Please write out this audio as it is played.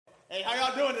Hey, how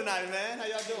y'all doing tonight, man? How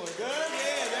y'all doing? Good?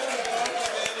 Yeah, there we go.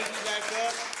 Man, let's be back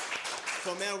up.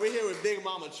 So, man, we're here with Big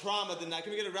Mama Trauma tonight.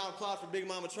 Can we get a round of applause for Big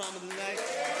Mama Trauma tonight?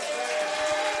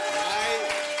 Right?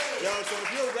 Yo, so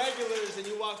if you're regulars and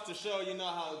you watch the show, you know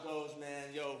how it goes,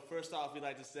 man. Yo, first off, we'd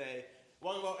like to say,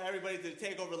 welcome everybody to the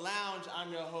Takeover Lounge. I'm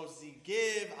your host, Z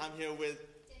Give. I'm here with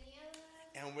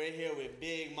Daniela. And we're here with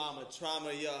Big Mama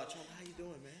Trauma. Yo, Trauma, how you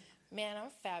doing, man? Man, I'm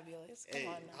fabulous. Come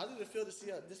on now. How does it feel to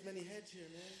see this many heads here,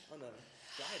 man, on a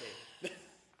Friday?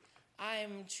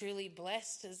 I'm truly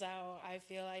blessed as I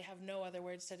feel I have no other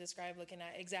words to describe looking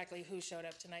at exactly who showed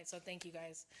up tonight. So thank you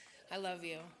guys. I love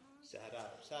you. Shout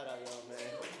out y'all,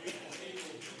 man.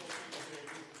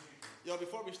 Yo,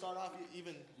 before we start off, we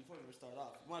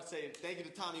want to say thank you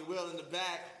to Tommy Will in the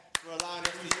back for allowing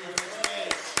us to use this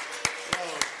space. Yo,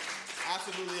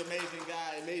 absolutely amazing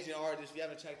guy, amazing artist. If you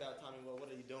haven't checked out Tommy Will, what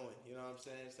are you doing? You know what I'm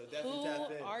saying? So definitely tap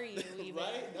in. Who are you even?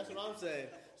 Right? That's what I'm saying.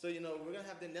 So, we're going to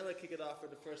have Daniela kick it off for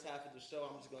the first half of the show.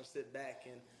 I'm just going to sit back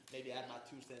and maybe add my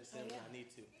 2 cents in when I need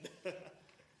to.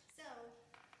 So,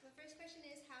 the first question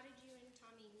is, how did you and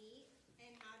Tommy meet,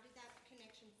 and how did that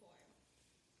connection form?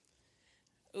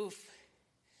 Oof.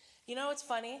 You know what's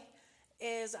funny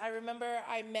is I remember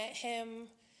I met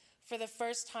him for the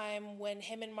first time when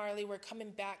him and Marley were coming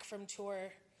back from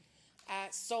tour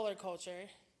at Solar Culture.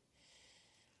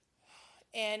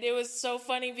 And it was so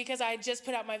funny because I just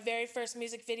put out my very first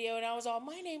music video and I was all,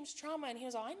 my name's Trauma. And he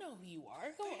was all, I know who you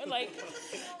are.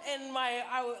 And my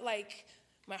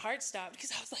heart stopped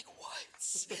because I was like, what?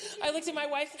 I looked at my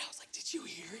wife and I was like, did you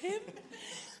hear him?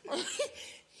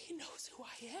 He knows who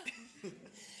I am.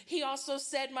 He also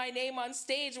said my name on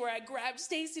stage where I grabbed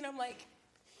Stacy and I'm like,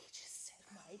 he just said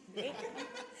my name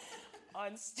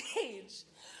on stage.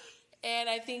 And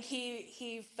I think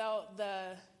he felt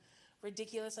the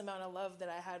ridiculous amount of love that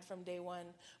I had from day one.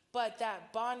 But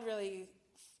that bond really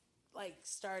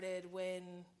started when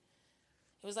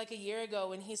it was a year ago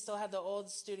when he still had the old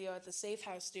studio at the Safe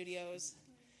House Studios.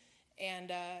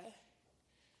 And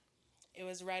it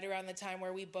was right around the time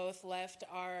where we both left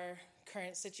our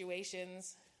current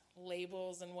situations,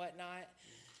 labels and whatnot.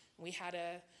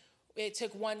 It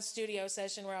took one studio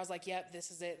session where I was like, yep,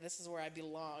 this is it. This is where I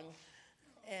belong.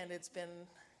 And it's been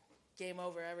game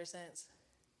over ever since.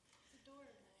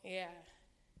 Yeah.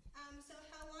 So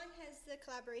how long has the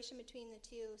collaboration between the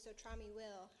two, so Tommy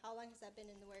Will, how long has that been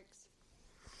in the works?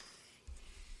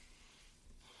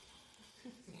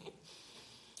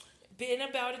 Been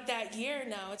about that year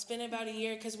now. It's been about a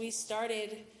year because we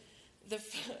started, the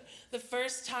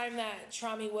first time that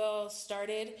Tommy Will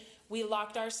started, we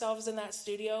locked ourselves in that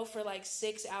studio for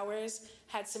 6 hours,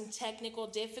 had some technical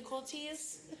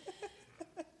difficulties.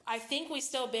 I think we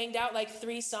still banged out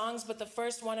 3 songs, but the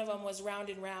first one of them was Round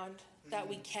and Round that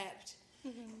we kept.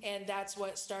 And that's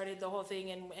what started the whole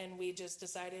thing. And we just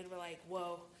decided, we're like,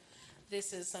 whoa,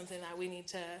 this is something that we need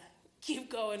to keep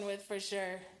going with for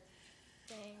sure.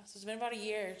 Dang. So it's been about a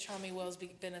year. Tommy Will's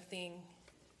been a thing.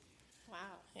 Wow.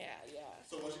 Yeah.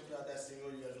 So once you put out that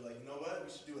single, you guys were like, you know what?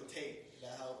 We should do a tape. Is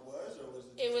that how it was? Or was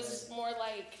it? It was more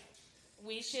like,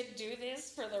 we should do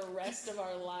this for the rest of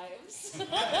our lives.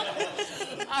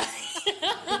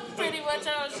 Pretty much,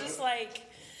 I was just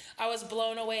I was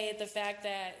blown away at the fact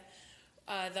that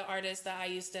the artist that I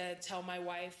used to tell my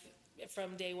wife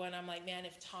from day one, I'm like, man,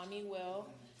 if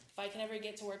I can ever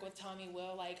get to work with Tommy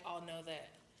Will, I'll know that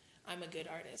I'm a good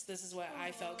artist. This is what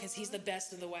I felt, because he's the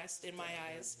best of the West in my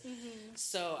eyes.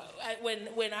 So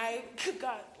when I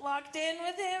got locked in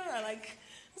with him, I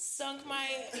sunk my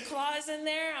claws in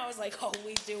there. I was like, oh,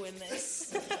 we doing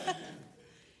this.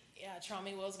 Yeah,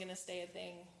 Tommy Will's going to stay a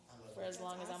thing for as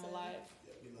long as I'm alive.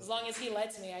 As long as he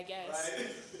lets me, I guess.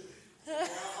 Right.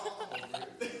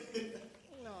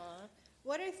 Aww.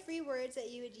 What are 3 words that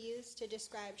you would use to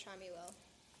describe Tommy Will?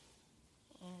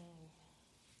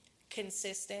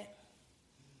 Consistent.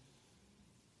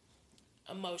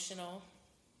 Emotional.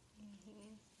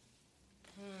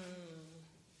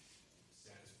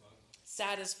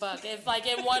 Sad as fuck. If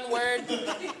in one word,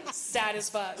 sad as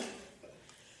fuck.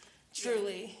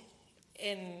 Truly.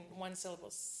 In one syllable,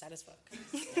 sad as fuck.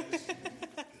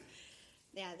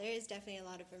 Yeah, there is definitely a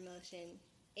lot of emotion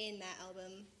in that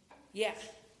album. Yeah,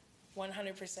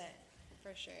 100%.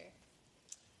 For sure.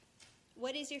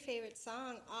 What is your favorite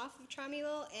song off of Tommy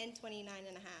Will and 29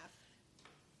 and a half?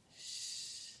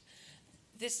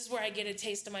 This is where I get a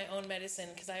taste of my own medicine,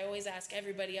 because I always ask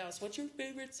everybody else, what's your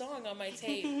favorite song on my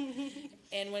tape?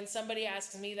 And when somebody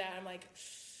asks me that, I'm like,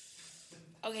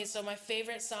 okay, so my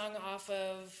favorite song off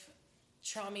of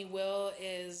Tommy Will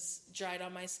is Dried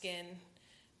on My Skin,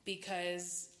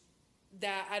 because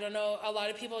that, I don't know, a lot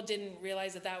of people didn't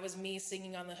realize that was me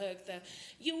singing on the hook, the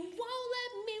 "you won't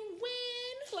let me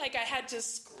win." Like, I had to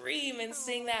scream and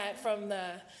sing that from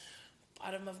the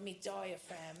bottom of me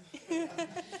diaphragm.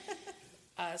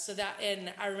 So that,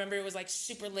 and I remember it was like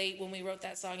super late when we wrote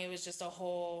that song. It was just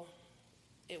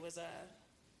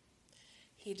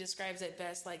he describes it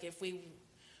best, like, if we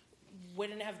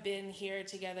wouldn't have been here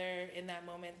together in that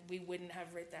moment, we wouldn't have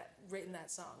written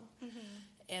that song. Mm-hmm.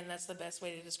 And that's the best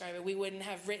way to describe it. We wouldn't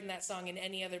have written that song in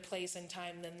any other place and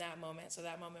time than that moment. So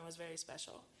that moment was very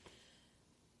special.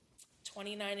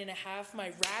 29 and a half,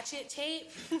 my Ratchet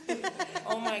tape.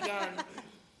 Oh my God.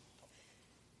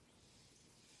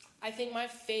 I think my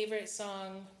favorite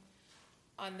song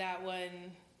on that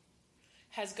one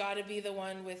has got to be the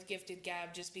one with Gifted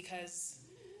Gab, just because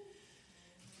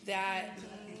that,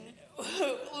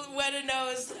 Weta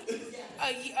knows,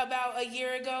 about a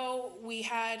year ago, we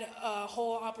had a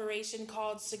whole operation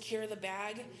called Secure the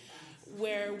Bag,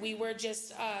 where we were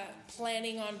just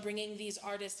planning on bringing these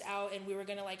artists out, and we were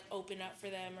going to, like, open up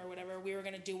for them or whatever. We were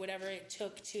going to do whatever it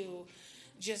took to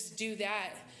just do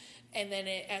that. And then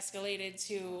it escalated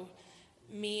to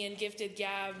me and Gifted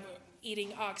Gab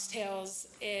eating oxtails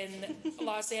in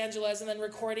Los Angeles and then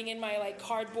recording in my, like,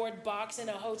 cardboard box in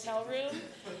a hotel room.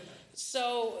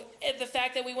 So the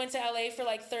fact that we went to LA for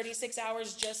like 36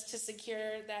 hours just to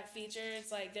secure that feature,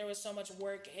 it's like there was so much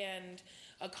work and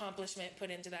accomplishment put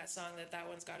into that song that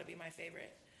one's got to be my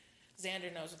favorite.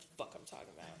 Xander knows what the fuck I'm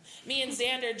talking about. Me and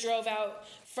Xander drove out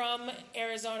from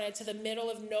Arizona to the middle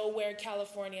of nowhere,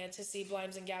 California, to see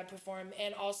Blimes and Gab perform,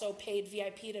 and also paid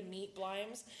VIP to meet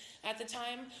Blimes at the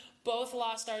time. Both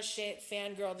lost our shit,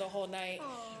 fangirled the whole night.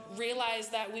 Aww.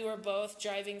 Realized that we were both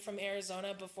driving from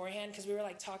Arizona beforehand because we were,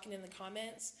 like, talking in the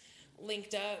comments,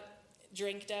 linked up,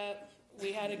 drinked up.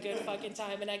 We had a good fucking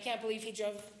time, and I can't believe he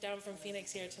drove down from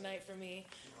Phoenix here tonight for me.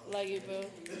 Love you, boo.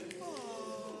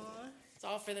 Aww. It's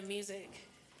all for the music.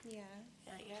 Yeah.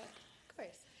 Yeah. Of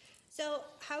course. So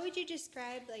how would you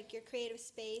describe, like, your creative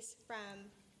space from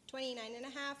 29 and a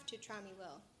half to Trami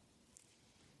Will?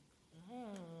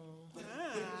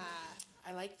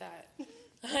 I like that.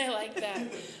 I like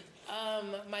that.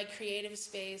 My creative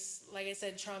space, like I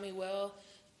said, Trami Will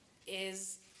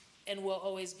is and will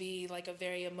always be like a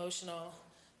very emotional,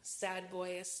 sad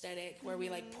boy aesthetic where we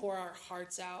like pour our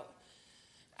hearts out.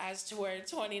 As to where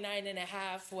 29 and a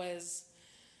half was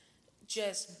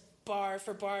just bar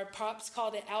for bar. Pops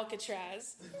called it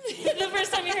Alcatraz. The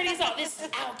first time you heard it, he's all, this is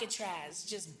Alcatraz,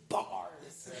 just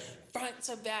bars, front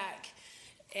to back.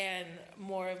 And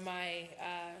more of my,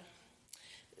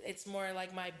 it's more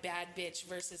like my bad bitch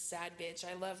versus sad bitch.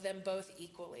 I love them both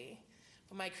equally.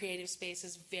 But my creative space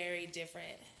is very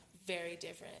different, very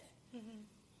different.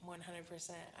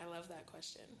 100%. I love that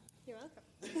question. You're welcome.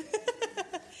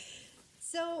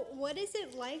 So what is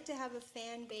it like to have a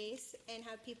fan base and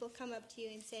have people come up to you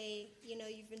and say, you know,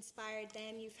 you've inspired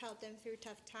them, you've helped them through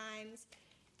tough times,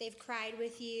 they've cried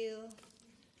with you?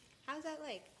 How's that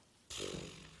like?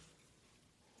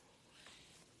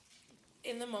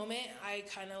 In the moment, I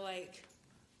kind of like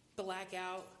black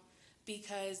out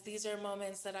because these are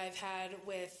moments that I've had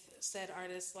with said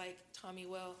artists like Tommy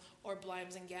Will or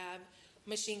Blimes and Gab,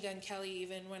 Machine Gun Kelly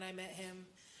even when I met him.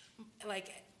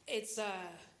 Like, it's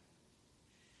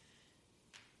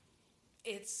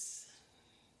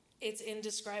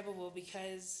indescribable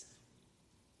because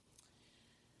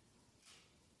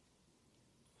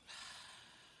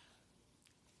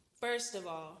first of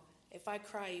all, if I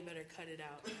cry, you better cut it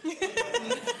out.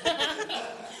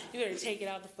 You better take it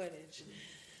out the footage.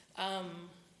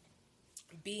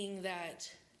 Being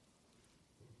that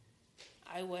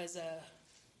I was a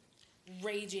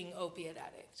raging opiate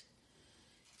addict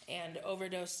and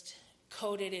overdosed,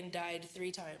 coded, and died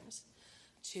 3 times,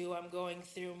 to I'm going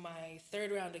through my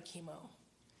 3rd round of chemo.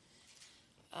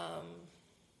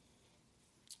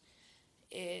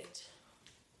 It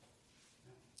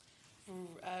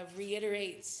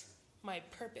reiterates my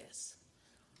purpose.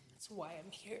 That's why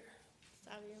I'm here.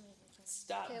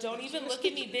 Stop. Don't even look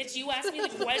at me, bitch. You asked me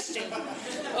the question.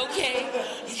 Okay?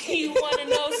 You want to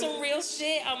know some real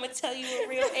shit? I'm going to tell you a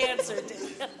real answer.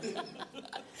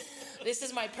 This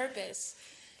is my purpose.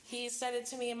 He said it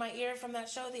to me in my ear from that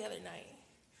show the other night.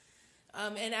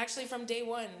 And actually from day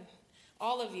one,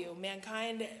 all of you,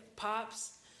 Mankind,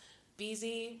 Pops,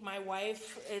 BZ, my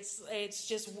wife, it's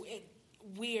just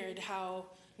weird how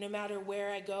no matter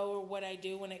where I go or what I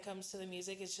do when it comes to the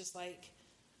music, it's just like,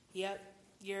 yep,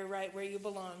 you're right where you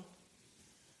belong.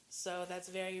 So that's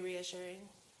very reassuring.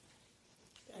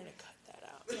 We're going to cut that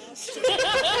out.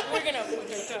 We're gonna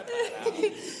cut that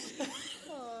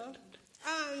out.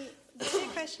 The other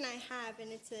question I have,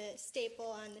 and it's a staple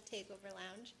on the Takeover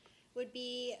Lounge, would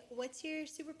be, what's your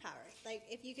superpower? Like,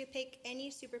 if you could pick any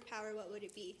superpower, what would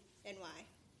it be and why?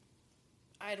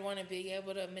 I'd want to be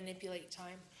able to manipulate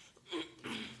time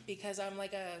because I'm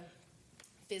like a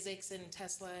physics and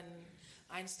Tesla and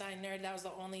Einstein nerd. That was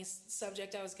the only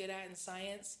subject I was good at in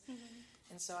science.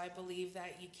 And so I believe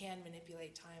that you can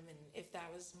manipulate time, and if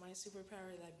that was my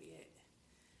superpower, that'd be it.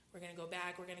 We're going to go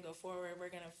back, we're going to go forward, we're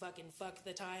going to fucking fuck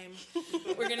the time.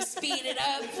 We're going to speed it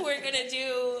up, we're going to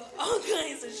do all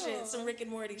kinds of shit, some Rick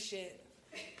and Morty shit.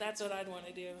 That's what I'd want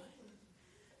to do.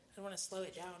 I'd want to slow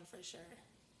it down for sure.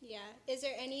 Yeah. Is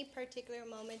there any particular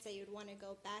moments that you'd want to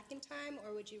go back in time,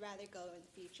 or would you rather go in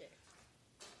the future?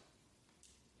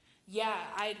 Yeah,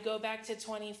 I'd go back to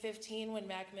 2015 when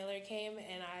Mac Miller came,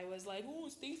 and I was like, "Oh,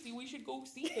 Stacey, we should go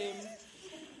see him."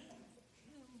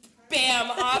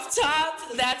 Bam, off top.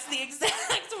 That's the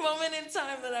exact moment in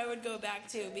time that I would go back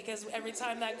to, because every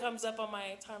time that comes up on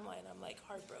my timeline, I'm like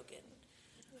heartbroken.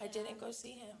 I didn't go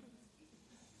see him.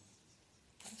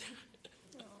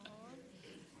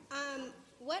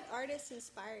 What artists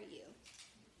inspire you?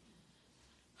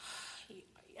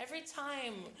 Every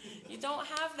time. You don't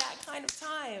have that kind of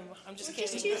time. I'm just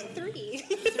kidding. Just choose 3.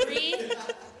 3?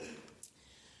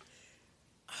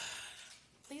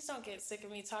 Please don't get sick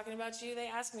of me talking about you. They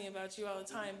ask me about you all the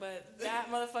time, but that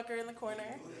motherfucker in the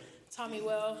corner, Tommy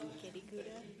Will. Giddy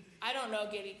Gouda. I don't know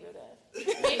Giddy Gouda.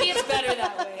 Maybe it's better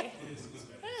that way.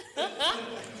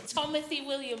 Timothy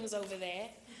Williams over there.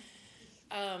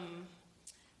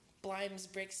 Blimes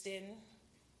Brixton,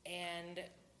 and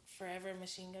Forever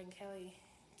Machine Gun Kelly.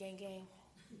 Gang, gang.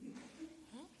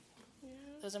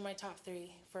 Those are my top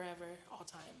 3 forever, all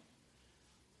time.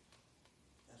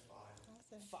 That's 5.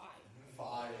 Awesome. 5.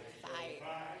 5. Fire.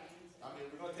 I mean,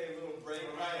 we're going to take a little break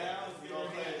right now. You know what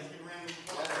I'm saying?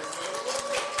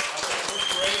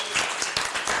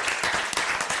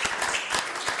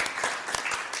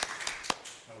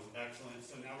 That was excellent.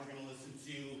 So now we're going to listen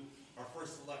to our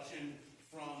first selection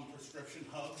from Prescription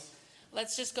Hugs.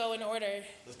 Let's just go in order.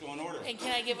 Let's go in order. And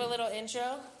can I give a little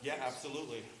intro? Yeah,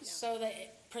 absolutely. So the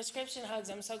Prescription Hugs,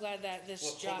 I'm so glad that this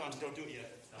Well, dropped. hold on, don't do it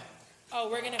yet. Oh,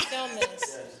 we're going to film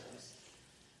this.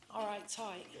 All right,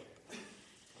 tight.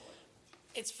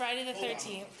 It's Friday the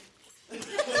 13th.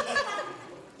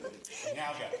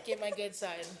 Now go. Get my good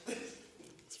side.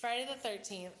 It's Friday the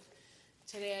 13th.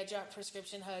 Today I dropped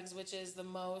Prescription Hugs, which is the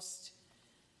most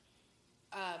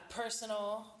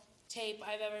personal tape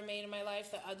I've ever made in my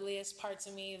life. The ugliest parts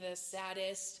of me, the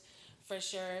saddest, for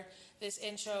sure. This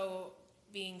intro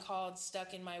being called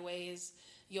Stuck in My Ways,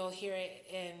 you'll hear it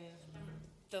in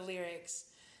the lyrics.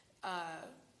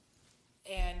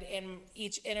 And in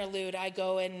each interlude, I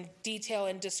go and detail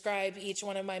and describe each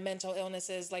one of my mental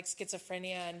illnesses, like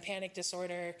schizophrenia and panic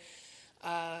disorder.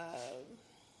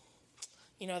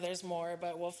 There's more,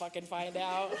 but we'll fucking find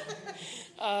out.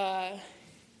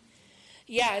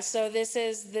 Yeah, so this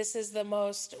is the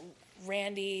most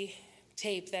randy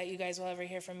tape that you guys will ever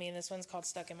hear from me, and this one's called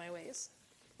Stuck in My Ways.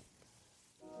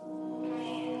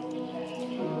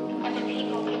 Other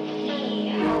people could see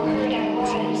how hurt I was,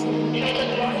 and I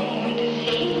didn't want anyone to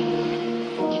see.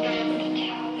 To be able to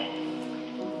tell that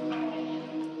I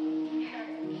was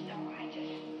hurt, so I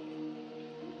just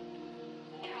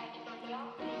tried to move it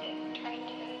off and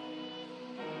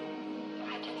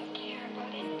I didn't care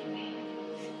about anything.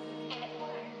 And it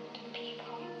worked.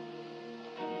 People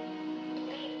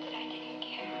believed that I didn't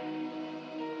care.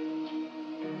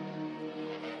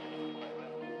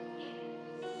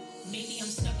 Maybe I'm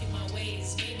stuck in my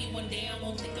ways. Maybe one day I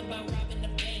won't think about robbing the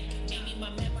bank. Maybe my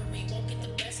memory won't get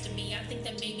the best of me. I think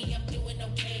that maybe I'm doing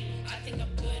okay. I think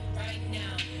I'm good right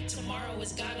now. Tomorrow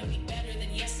has gotta be better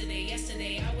than yesterday.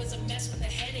 Yesterday I was a mess with a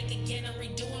headache again. I'm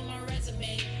redoing my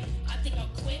resume. I think I'll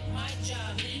quit my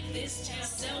job, leave this town,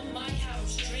 sell my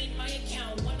house, drain my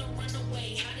account, wanna run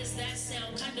away. How does that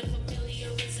sound? Kind of familiar,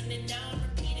 isn't it? Now I'm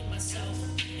repeating myself.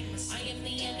 I am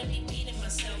the enemy, beating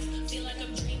myself. Feel like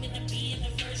I'm dreaming of being a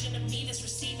version of me that's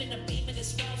receiving a beam of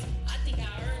this wealth. I think I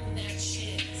earned that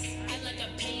shit. Feel like I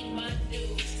paid my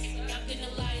dues. Not gonna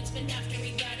lie, it's been after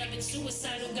he died. I've been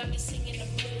suicidal, got me singing the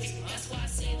blues. That's why I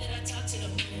say that I talk to the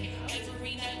moon.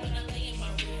 Every night when I lay in my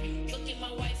room, look at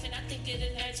my wife and I think of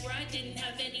the nights where I didn't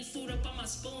have any food up on my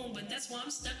spoon. But that's why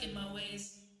I'm stuck in my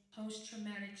ways.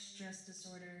 Post-traumatic stress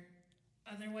disorder,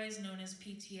 otherwise known as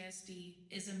PTSD,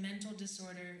 is a mental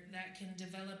disorder that can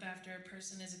develop after a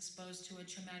person is exposed to a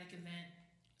traumatic event,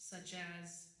 such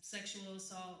as sexual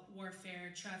assault,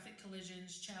 warfare, traffic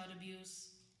collisions, child abuse,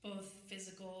 both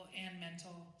physical and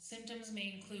mental. Symptoms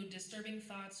may include disturbing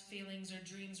thoughts, feelings, or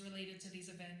dreams related to these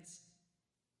events.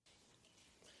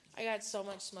 I got so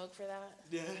much smoke for that.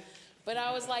 Yeah. But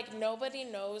I was like, nobody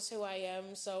knows who I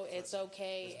am, so it's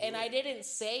okay. And I didn't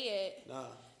say it. Nah.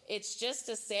 It's just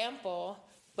a sample.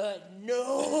 But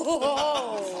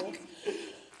no.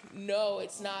 No,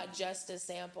 it's not just a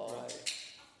sample. Right.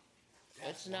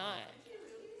 It's not.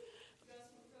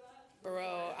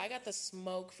 Bro, I got the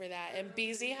smoke for that. And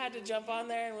BZ had to jump on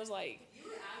there and was like...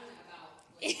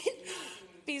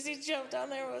 BZ jumped on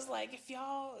there and was like, if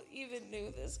y'all even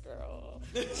knew this girl.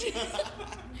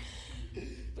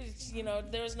 But, you know,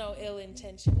 there's no ill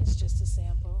intention. It's just a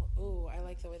sample. Ooh, I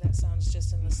like the way that sounds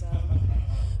just in the sub.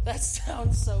 That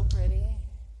sounds so pretty.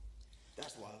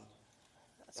 That's wild.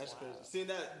 That's crazy. Seeing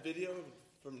that video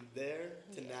from there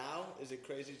to now, is it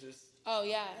crazy just... Oh,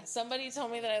 yeah. Somebody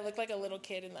told me that I looked like a little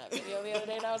kid in that video the other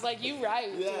day, and I was like, you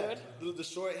right, dude. The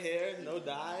short hair, no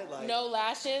dye, like... No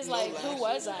lashes? No like, lashes. who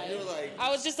was I? You were like... I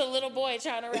was just a little boy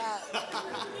trying to rap.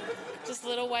 Just a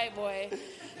little white boy.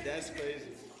 That's crazy.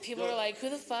 People were like, who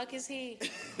the fuck is he?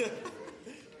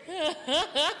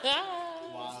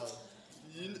 Wow.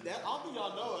 I don't think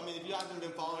y'all know. I mean, if you haven't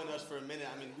been following us for a minute,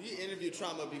 I mean, we interviewed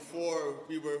Trauma before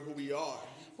we were who we are.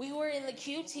 We were in the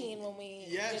Q-Teen when we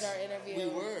did our interview.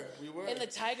 We were. In the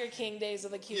Tiger King days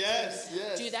of the Q-Teen.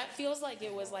 Yes. Dude, that feels like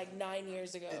it was like 9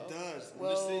 years ago. It does. Whoa.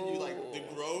 I'm just seeing you, like, the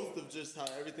growth of just how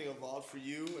everything evolved for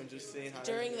you and just seeing how...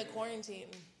 During the quarantine.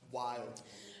 Wild.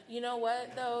 You know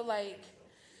what, though? Like,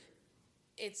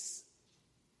 it's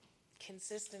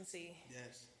consistency.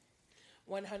 Yes.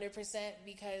 100%,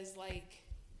 because, like,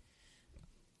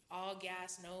 all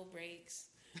gas, no brakes.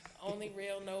 Only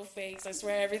real, no fakes. I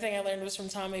swear everything I learned was from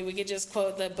Tommy. We could just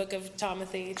quote the book of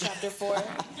Timothy, chapter 4.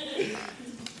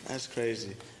 That's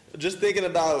crazy. Just thinking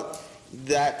about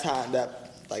that time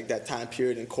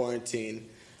period in quarantine,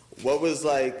 what was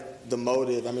like the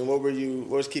motive? I mean, what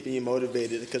was keeping you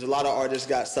motivated? Because a lot of artists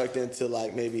got sucked into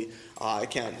like maybe, I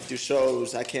can't do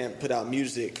shows, I can't put out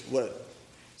music.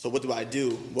 So what do I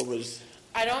do?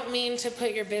 I don't mean to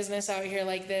put your business out here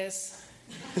like this.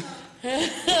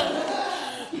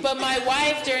 But my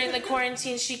wife, during the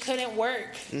quarantine, she couldn't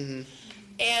work. Mm-hmm.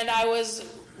 And I was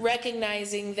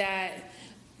recognizing that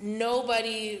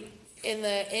nobody in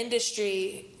the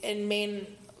industry and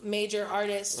major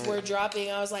artists were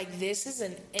dropping. I was like, this is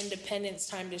an independence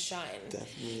time to shine.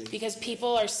 Definitely. Because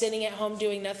people are sitting at home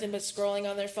doing nothing but scrolling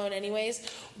on their phone anyways.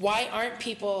 Why aren't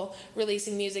people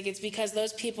releasing music? It's because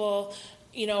those people...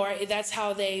 You know, that's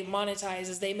how they monetize,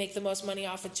 is they make the most money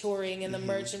off of touring and the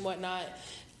merch and whatnot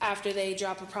after they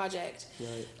drop a project.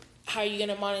 Right. How are you going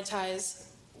to monetize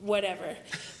whatever?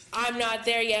 I'm not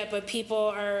there yet, but people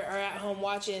are at home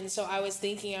watching. So I was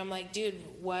thinking, I'm like, dude,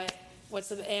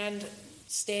 and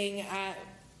staying at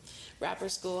rapper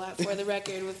school at For the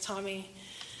Record with Tommy,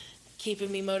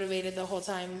 keeping me motivated the whole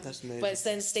time. That's amazing. But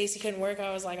since Stacy couldn't work,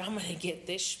 I was like, I'm going to get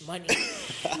this money.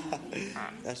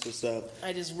 That's what's up.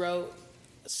 I just wrote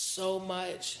so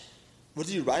much. What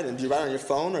do you write in? Do you write on your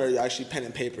phone or are you actually pen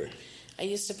and paper? I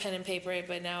used to pen and paper it,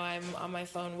 but now I'm on my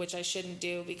phone, which I shouldn't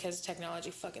do because technology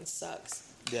fucking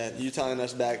sucks. Yeah, you telling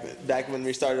us back when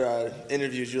we started our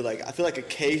interviews, you're like, I feel like a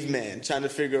caveman trying to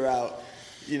figure out,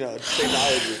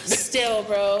 technology. Still,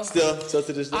 bro. Still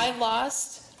to this day. I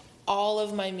lost all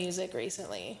of my music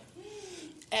recently.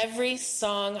 Every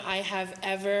song I have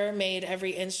ever made,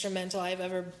 every instrumental I've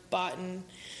ever bought,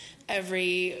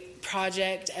 every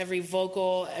project, every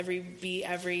vocal, every beat,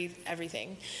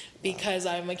 everything. Because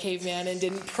I'm a caveman and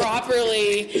didn't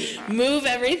properly move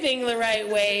everything the right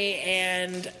way,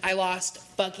 and I lost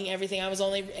fucking everything. I was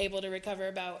only able to recover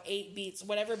about 8 beats.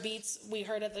 Whatever beats we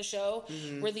heard at the show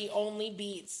were the only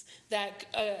beats that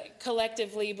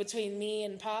collectively between me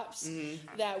and Pops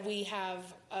that we have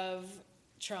of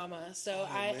Trauma. So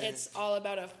it's all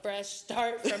about a fresh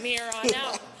start from here on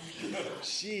out.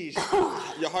 Jeez.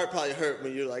 Your heart probably hurt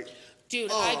when you're like... Dude,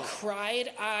 I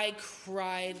cried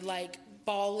like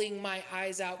bawling my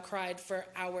eyes out, cried for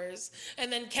hours,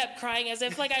 and then kept crying as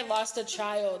if like I lost a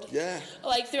child. Yeah.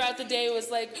 Like throughout the day it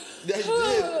was like... Yeah, you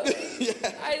did.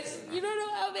 Yeah. You don't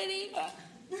know how many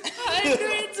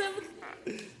hundreds of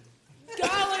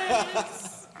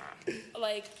dollars,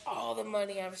 like all the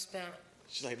money I've spent.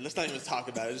 She's like, let's not even talk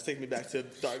about it. Just take me back to a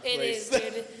dark It place. is,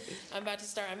 dude. I'm about to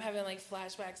start. I'm having like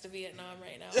flashbacks to Vietnam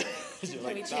right now. Can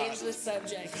we change the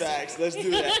subject? Facts. Let's do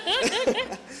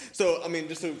that. So, I mean,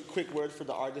 just a quick word for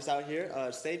the artists out here.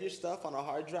 Save your stuff on a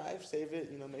hard drive. Save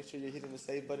it. Make sure you're hitting the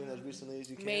save button as recently as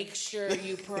you can. Make sure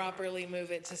you properly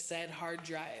move it to said hard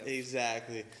drive.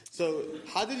 Exactly. So,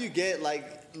 how did you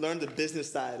learn the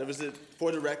business side? Was it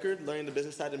For the Record, learning the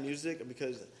business side of music?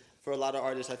 Because for a lot of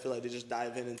artists, I feel like they just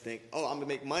dive in and think, oh, I'm going to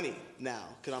make money now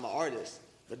because I'm an artist.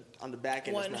 But on the back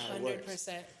end, it's not how it works.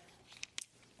 100%.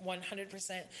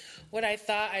 100%. What I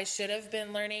thought I should have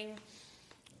been learning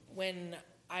when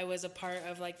I was a part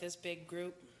of like this big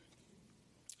group,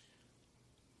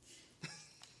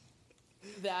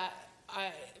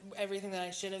 everything that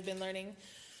I should have been learning,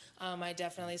 I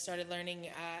definitely started learning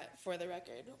at For the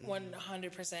Record,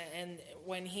 100%. And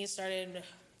when he started,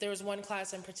 there was one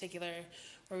class in particular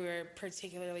where we were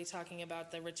particularly talking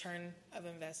about the return of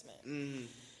investment.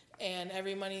 And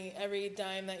every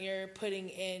dime that you're putting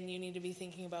in, you need to be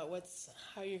thinking about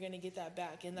how you're going to get that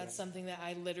back. And that's something that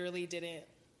I literally didn't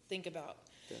think about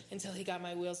until he got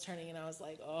my wheels turning, and I was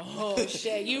like, oh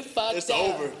shit, you fucked It's up.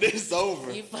 over. It's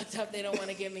over. You fucked up. They don't want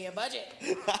to give me a budget.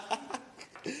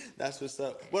 That's what's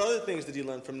up. What other things did you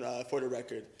learn from For the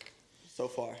Record so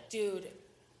far? Dude,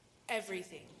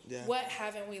 everything. Yeah. What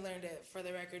haven't we learned at For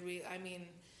the Record?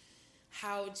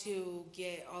 How to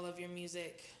get all of your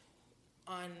music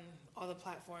on all the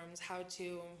platforms, how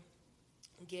to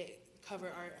get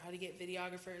cover art, how to get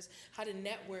videographers, how to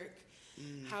network,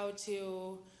 how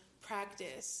to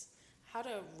practice, how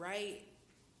to write,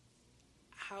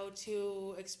 how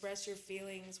to express your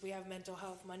feelings. We have Mental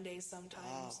Health Mondays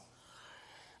sometimes.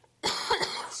 Wow.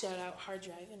 Shout out Hard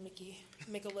Drive and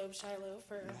Michelob Shiloh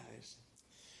for. Nice.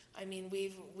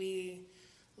 We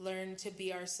learn to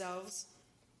be ourselves.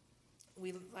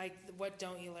 We what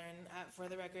don't you learn at For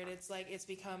the Record? It's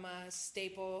become a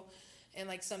staple and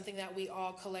like something that we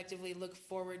all collectively look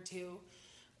forward to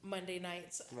Monday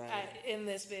nights in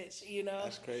this bitch, you know?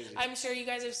 That's crazy. I'm sure you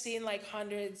guys have seen like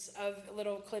hundreds of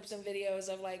little clips and videos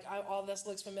of like all this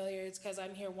looks familiar. It's because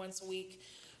I'm here once a week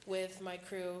with my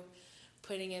crew,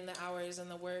 putting in the hours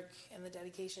and the work and the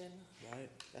dedication. Right.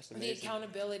 That's amazing. The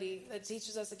accountability. That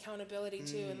teaches us accountability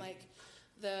too, and like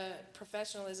the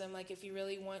professionalism. Like if you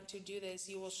really want to do this,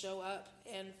 you will show up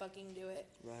and fucking do it.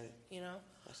 Right. You know?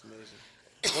 That's amazing.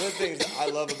 One of the things that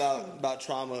I love about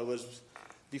Trauma was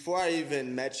before I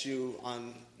even met you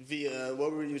via,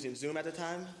 what were we using, Zoom at the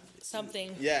time?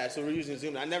 Something. Yeah, so we're using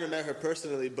Zoom. I never met her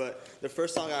personally, but the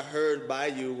first song I heard by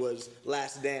you was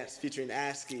Last Dance featuring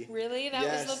ASCII. Really? That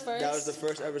was the first? That was the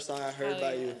first ever song I heard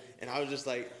by yeah. you. And I was just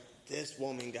like, this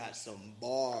woman got some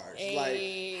bars.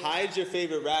 Ay. Like, hide your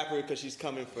favorite rapper because she's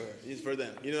coming for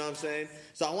them. You know what I'm saying?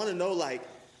 So I want to know, like,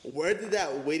 where did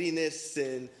that wittiness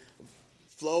and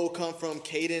flow come from,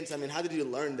 cadence? I mean, how did you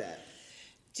learn that?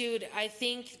 Dude, I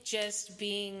think just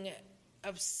being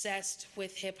obsessed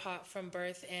with hip-hop from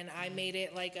birth, and I made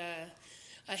it like a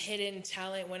hidden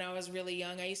talent when I was really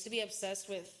young. I used to be obsessed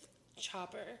with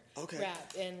chopper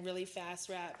rap and really fast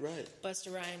rap, right?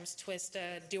 Busta Rhymes,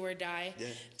 Twista, Do or Die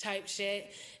type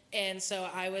shit. And so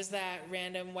I was that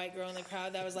random white girl in the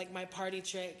crowd that was like my party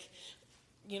trick.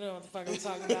 You know what the fuck I'm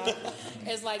talking about.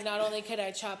 It's like not only could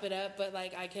I chop it up, but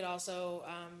like I could also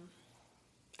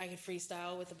I could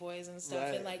freestyle with the boys and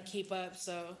stuff and like keep up.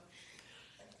 So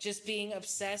just being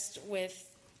obsessed with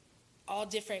all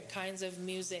different kinds of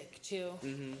music too.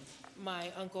 Mm-hmm.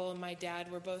 My uncle and my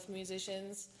dad were both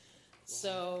musicians.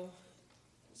 So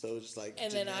just like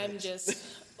and genetics. Then I'm just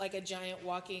like a giant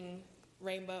walking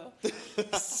rainbow.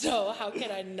 So how can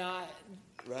I not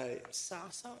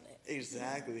sauce on it?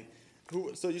 Exactly.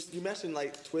 So you mentioned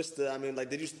like Twista. I mean, like,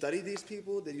 did you study these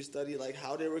people? Did you study like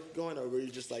how they were going, or were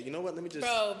you just like, you know what? Let me just.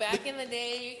 Bro, back in the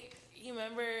day, you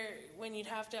remember when you'd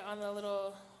have to on the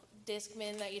little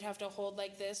Discman that you'd have to hold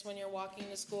like this when you're walking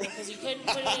to school because you couldn't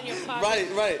put it in your pocket.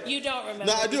 Right. You don't remember?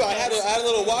 No, I do. I had a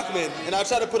little Walkman, and I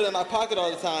tried to put it in my pocket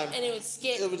all the time. And it would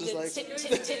skip. It was just like tip,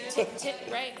 tip, tip, tip, tip,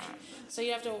 right? So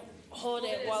you have to hold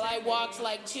it while I walked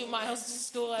like 2 miles to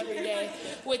school every day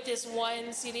with this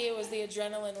one CD. It was the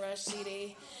Adrenaline Rush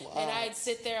CD. Wow. And I'd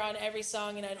sit there on every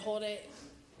song and I'd hold it,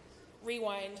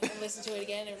 rewind, and listen to it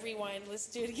again, and rewind,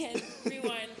 listen to it again,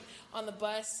 rewind on the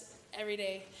bus every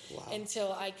day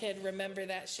until I could remember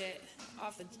that shit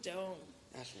off the dome.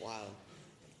 That's wild.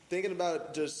 Thinking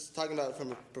about just talking about it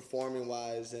from performing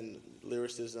wise and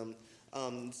lyricism,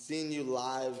 seeing you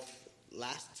live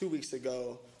 2 weeks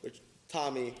ago with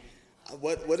Tommy.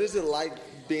 What is it like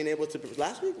being able to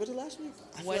last week? Was it last week?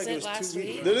 I feel was like it was last 2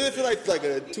 weeks. week? Didn't it feel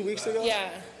like 2 weeks ago?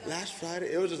 Yeah. Last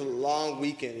Friday, it was just a long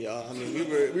weekend, y'all. I mean,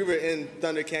 we were in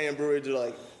Thunder Canyon Brewery to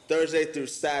like Thursday through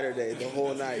Saturday, the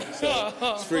whole night. So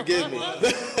just forgive me.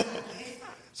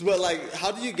 But like,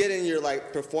 how do you get in your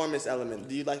like performance element?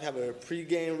 Do you like have a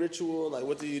pregame ritual? Like,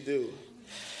 what do you do?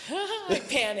 I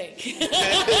panic.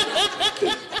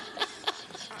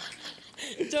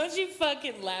 Don't you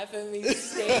fucking laugh at me,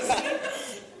 Stacey.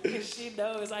 Because she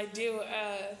knows I do.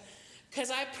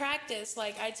 Because I practice.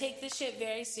 Like, I take this shit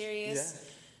very serious.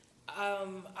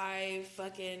 Yeah.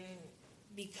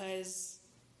 Because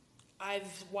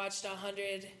I've watched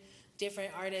 100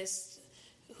 different artists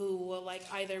who will like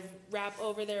either rap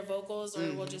over their vocals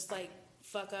or will just like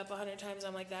fuck up 100 times.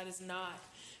 I'm like, that is not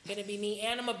gonna be me.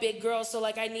 And I'm a big girl, so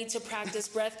like I need to practice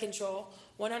breath control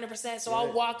 100%. So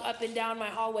I'll walk up and down my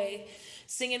hallway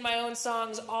singing my own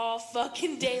songs all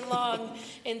fucking day long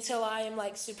until I am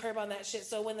like superb on that shit.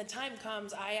 So when the time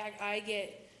comes, I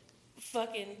get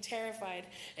fucking terrified.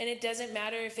 And it doesn't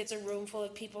matter if it's a room full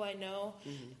of people I know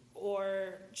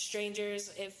or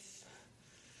strangers. If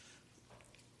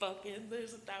fucking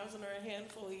there's 1,000 or a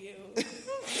handful of you.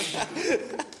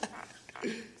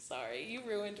 Sorry, you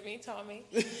ruined me, Tommy.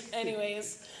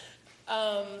 Anyways,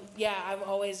 yeah, I'm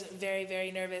always very,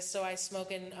 very nervous, so I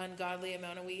smoke an ungodly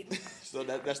amount of weed. So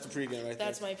that's the pregame right there.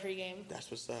 That's my pregame.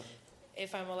 That's what's up.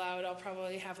 If I'm allowed, I'll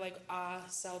probably have like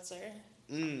seltzer.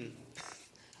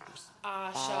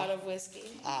 Shot of whiskey.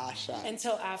 Shot.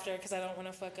 Until after, because I don't want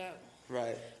to fuck up.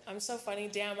 Right. I'm so funny.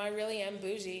 Damn, I really am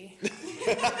bougie.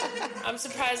 I'm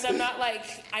surprised I'm not like,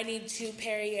 I need 2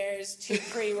 Perriers, 2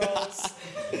 pre-rolls.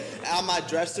 On my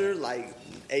dresser, like,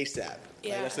 ASAP.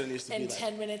 Yeah, like, that's what it needs to and be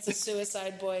 10 minutes of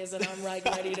Suicide Boys, and I'm like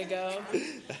ready to go.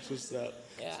 That's what's up.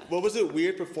 Yeah. What was it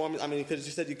weird performance? I mean, because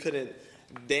you said you couldn't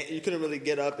really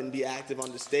get up and be active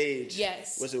on the stage.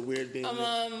 Yes. Was it weird being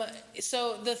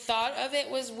So the thought of it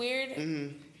was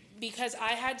weird because I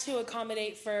had to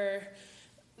accommodate for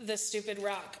the stupid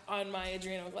rock on my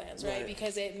adrenal glands, right?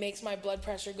 Because it makes my blood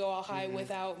pressure go all high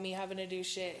without me having to do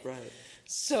shit. Right.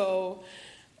 So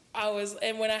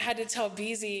and when I had to tell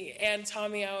Beezy and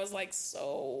Tommy, I was like,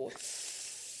 so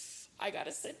I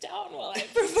gotta sit down while I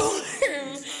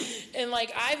perform. And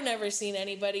like, I've never seen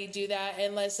anybody do that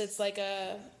unless it's like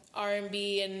a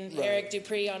R&B and Eric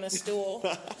Dupree on a stool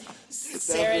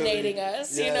serenading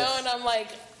us, you know? And I'm like,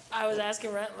 I was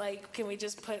asking Rent, like, can we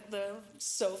just put the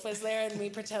sofas there and we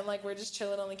pretend like we're just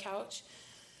chilling on the couch?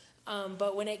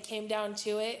 But when it came down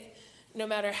to it, no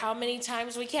matter how many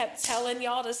times we kept telling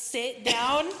y'all to sit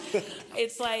down,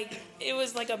 it's like, it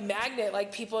was like a magnet.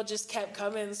 Like, people just kept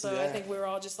coming. So I think we were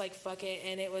all just like, fuck it.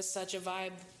 And it was such a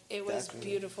vibe. It was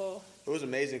beautiful. It was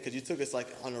amazing because you took us like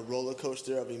on a roller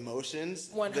coaster of emotions.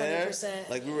 100%. There.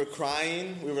 Like, we were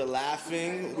crying, we were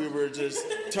laughing, we were just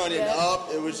turning up.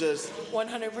 It was just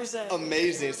 100%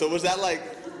 amazing. So was that like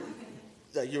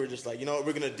you were just like, you know what,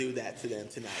 we're gonna do that to them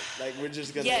tonight. Like, we're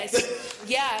just gonna. Yes.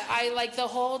 Yeah. I like the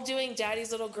whole doing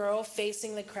Daddy's Little Girl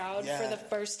facing the crowd for the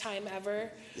first time ever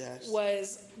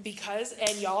was because,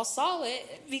 and y'all saw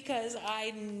it, because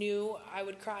I knew I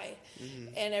would cry.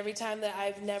 And every time that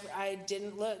I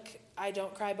didn't look, I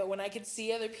don't cry. But when I could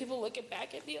see other people looking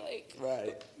back at me like,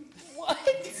 what?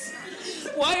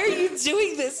 Why are you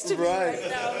doing this to me right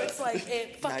now? It's like,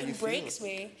 it fucking breaks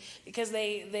me because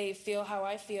they feel how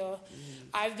I feel.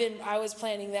 I was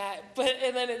planning that,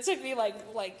 and then it took me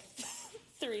like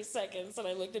 3 seconds, and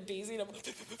I looked at Beezy and I'm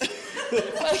like,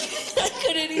 I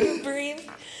couldn't even breathe.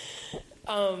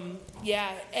 And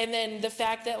then the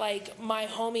fact that like my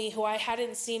homie who I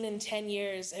hadn't seen in 10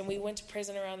 years and we went to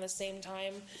prison around the same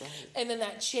time, and then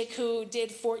that chick who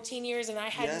did 14 years and I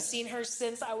hadn't seen her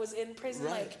since I was in prison,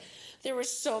 like there were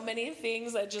so many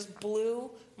things that just blew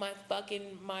my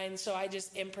fucking mind. So I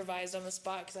just improvised on the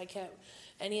spot because I kept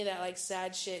any of that like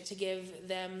sad shit to give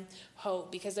them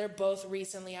hope, because they're both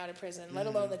recently out of prison, let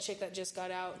alone the chick that just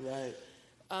got out.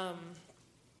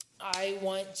 I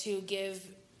want to give.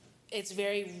 It's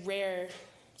very rare,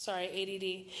 sorry,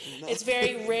 ADD. It's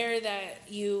very rare that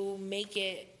you make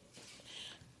it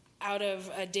out of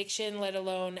addiction, let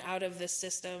alone out of the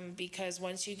system, because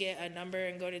once you get a number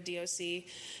and go to DOC,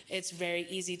 it's very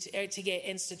easy to get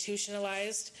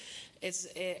institutionalized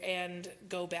and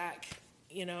go back,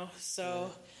 you know? So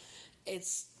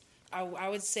it's, I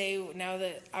would say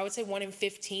 1 in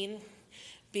 15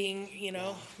 being, you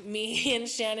know, me and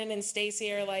Shannon and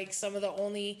Stacy are like some of the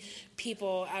only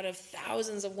people out of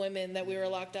thousands of women that we were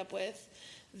locked up with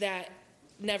that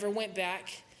never went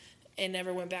back and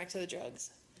never went back to the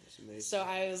drugs. That's amazing. So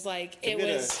I was like, it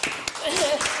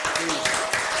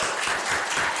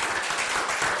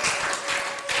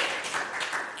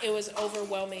was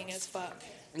overwhelming as fuck.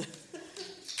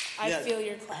 I feel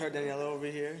your clap. I heard Daniela over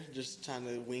here just trying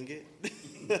to wing it.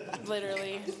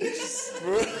 Literally.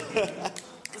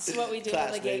 This is what we do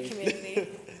in the gay community.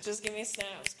 Just give me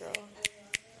snaps, girl.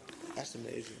 That's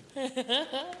amazing.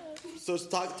 So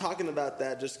talking about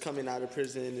that, just coming out of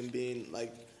prison and being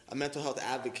like a mental health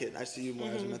advocate. I see you more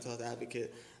as a mental health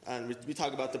advocate. And we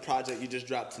talk about the project you just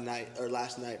dropped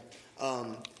last night.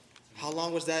 How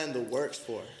long was that in the works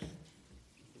for?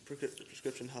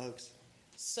 Prescription Hugs.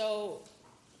 So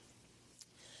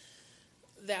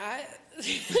that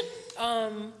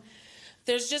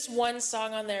There's just one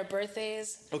song on there,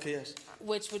 Birthdays, Okay, yes.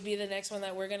 which would be the next one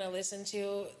that we're going to listen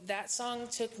to. That song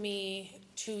took me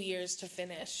 2 years to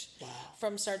finish. Wow.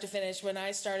 From start to finish. When I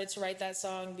started to write that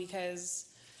song, because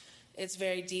it's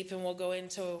very deep and we'll go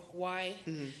into why.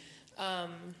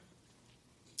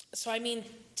 So I mean,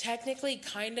 technically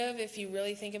kind of, if you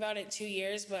really think about it, 2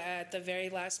 years, but at the very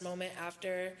last moment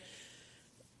after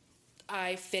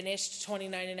I finished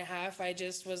 29 and a half, I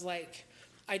just was like,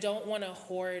 I don't want to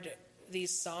hoard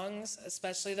these songs,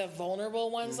 especially the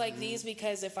vulnerable ones like these,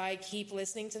 because if I keep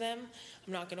listening to them,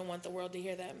 I'm not going to want the world to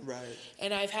hear them. Right.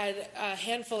 And I've had a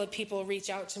handful of people reach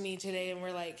out to me today and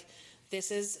were like,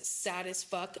 this is sad as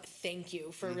fuck. Thank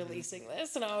you for releasing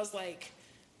this. And I was like,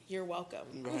 you're welcome.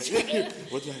 Right.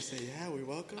 What do I say? Yeah, we're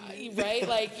welcome. Right?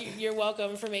 Like, you're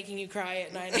welcome for making you cry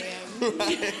at 9 a.m.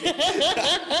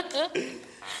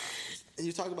 And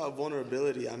you talk about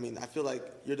vulnerability. I mean, I feel like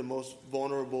you're the most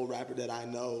vulnerable rapper that I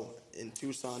know in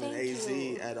Tucson and Thank AZ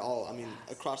you. at all. I mean,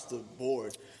 across the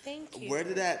board. Thank you. Where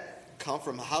did that come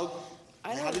from? How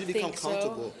don't did you become think so.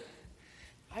 comfortable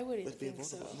I wouldn't with being think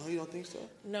so. vulnerable? No, you don't think so?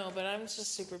 No, but I'm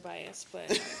just super biased.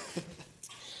 But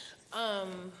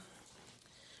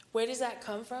where does that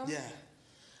come from? Yeah.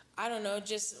 I don't know.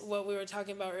 Just what we were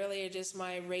talking about earlier. Just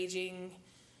my raging.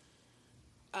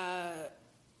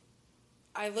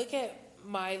 I look at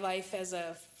my life as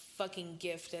a fucking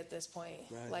gift at this point.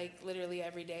 Right. Like literally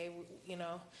every day, you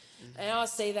know. And I'll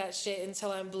say that shit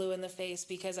until I'm blue in the face,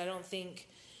 because I don't think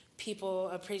people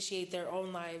appreciate their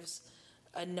own lives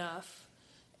enough.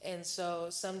 And so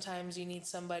sometimes you need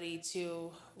somebody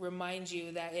to remind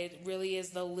you that it really is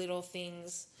the little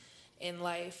things in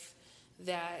life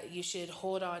that you should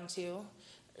hold on to.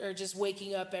 Or just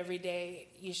waking up every day,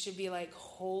 you should be like,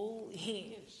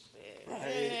 holy shit,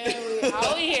 we're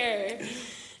out here.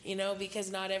 You know,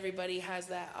 because not everybody has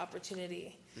that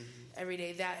opportunity every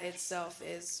day. That itself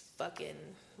is fucking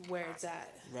where it's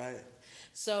at. Right.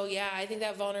 So yeah, I think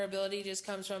that vulnerability just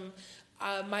comes from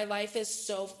my life is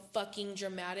so fucking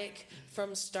dramatic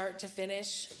from start to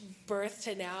finish, birth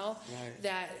to now, Right.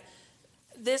 that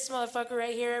this motherfucker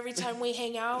right here, every time we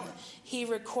hang out, he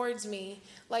records me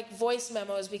like voice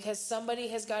memos, because somebody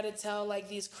has got to tell like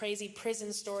these crazy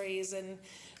prison stories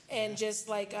and just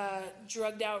like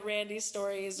drugged out Randy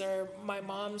stories or my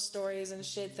mom's stories and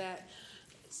shit, that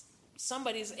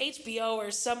somebody's HBO or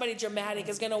somebody dramatic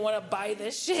is gonna want to buy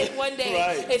this shit one day.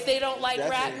 Right. If they don't like rap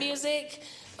Definitely. music.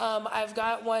 I've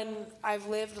got one. I've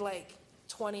lived like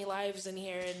 20 lives in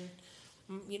here,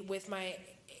 and with my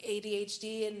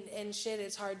ADHD and shit,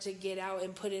 it's hard to get out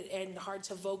and put it, and hard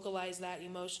to vocalize that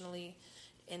emotionally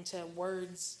into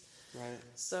words. Right.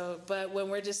 So, but when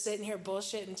we're just sitting here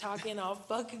bullshitting, talking, I'll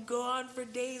fucking go on for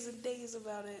days and days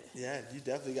about it. Yeah, you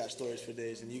definitely got stories for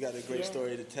days, and you got a great Yeah.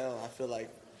 story to tell. I feel like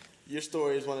your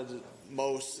story is one of the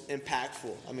most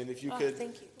impactful. I mean, if you could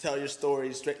thank you. tell your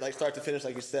story straight, like start to finish,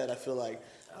 like you said, I feel like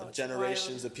It's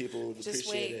generations wild. of people would Just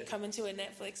appreciate wait, it. coming to a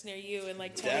Netflix near you in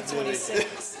like Definitely.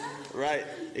 2026. Right.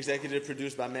 Executive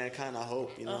produced by Mankind, I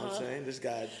hope. You know what I'm saying? This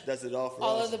guy does it all for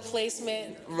All us. of the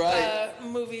placement, Right.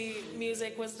 Movie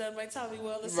music was done by Tommy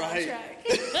Will, the Right.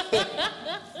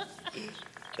 soundtrack.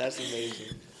 That's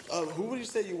amazing. Who would you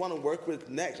say you want to work with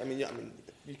next? I mean,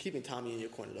 you're keeping Tommy in your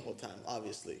corner the whole time,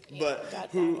 obviously. Yeah, but got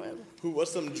who? that one.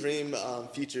 What's some dream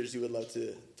features you would love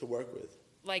to work with?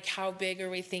 Like, how big are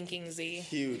we thinking, Z?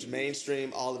 Huge,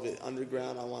 mainstream, all of it,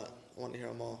 underground. I want to hear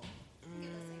them all.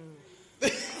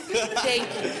 Thank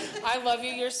you. I love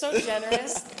you. You're so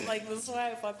generous. Like, this is why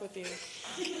I fuck with you.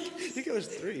 You give us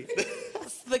 3.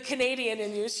 The Canadian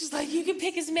in you. She's like, you can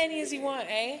pick as many as you want,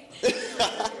 eh?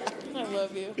 I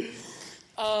love you.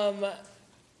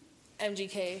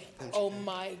 MGK. Oh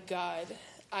my God.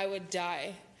 I would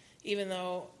die. Even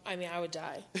though, I would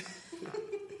die.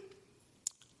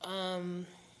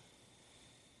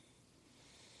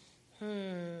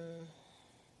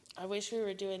 I wish we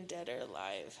were doing Dead or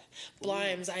Alive.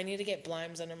 Blimes. I need to get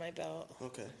Blimes under my belt.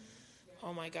 Okay.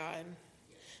 Oh my God.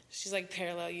 She's like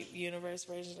parallel universe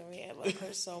version of me. I love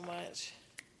her so much.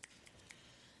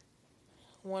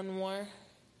 One more.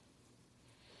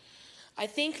 I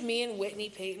think me and Whitney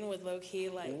Payton would low-key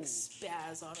like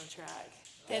spaz on a track.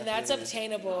 And that's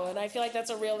obtainable. And I feel like that's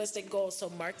a realistic goal. So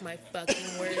mark my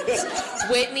fucking words.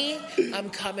 Whitney, I'm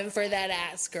coming for that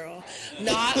ass, girl.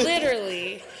 Not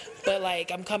literally, but like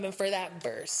I'm coming for that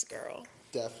burst, girl.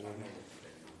 Definitely.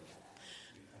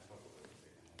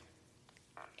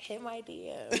 Hit my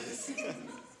DMs.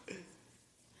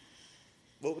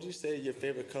 What would you say your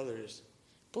favorite color is?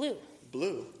 Blue.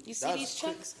 Blue. You see these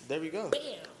chucks? There we go. Bam.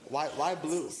 Why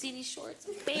blue? You see these shorts?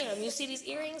 Bam. You see these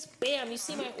earrings? Bam. You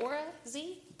see my aura?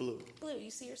 Z? Blue. Blue. You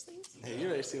see your sleeves? Hey, you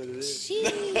already see what it is.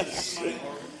 Sheesh.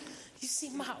 You see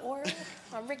my aura?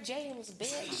 I'm Rick James,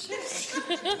 bitch.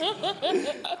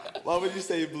 Why would you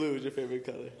say blue is your favorite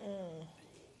color?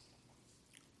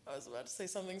 I was about to say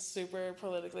something super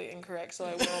politically incorrect, so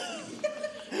I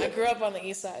won't. I grew up on the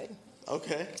east side,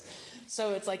 Okay.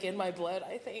 so it's like in my blood,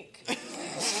 I think.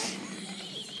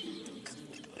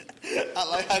 I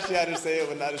like how she had to say it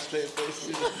with not a straight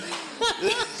face.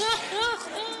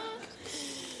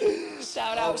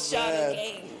 Shout out, Sean and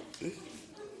Game.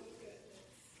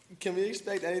 Can we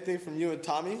expect anything from you and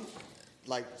Tommy,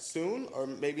 like soon, or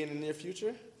maybe in the near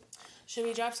future? Should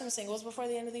we drop some singles before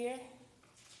the end of the year?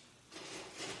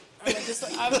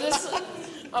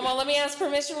 Let me ask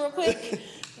permission real quick.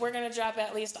 We're gonna drop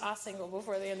at least a single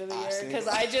before the end of the year because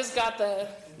I just got the.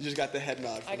 You just got the head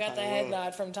nod. I got the head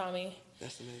nod from Tommy.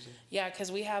 That's amazing. Yeah,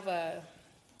 because we have a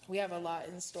lot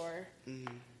in store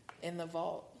in the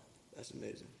vault. That's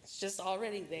amazing. It's just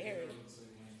already there.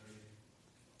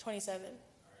 27.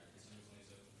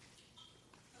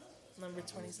 Number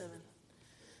 27.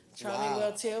 Tommy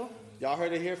will too. Y'all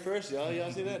heard it here first, y'all.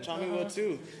 Y'all see that? Tommy will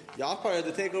too. Y'all part of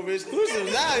the Takeover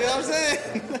exclusive now. You know what I'm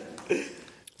saying?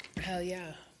 Hell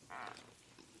yeah.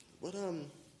 What no,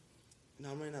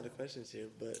 I'm running out of questions here,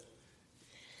 but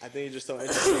I think it's just so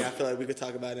interesting. I feel like we could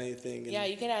talk about anything. And Yeah,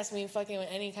 you can ask me fucking with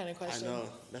any kind of question. I know.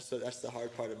 That's the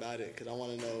hard part about it, because I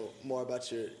want to know more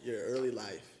about your early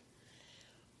life.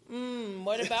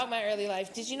 What about my early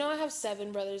life? Did you know I have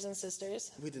 7 brothers and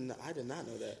sisters? I did not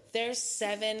know that. There's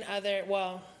 7 other,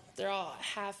 well, they're all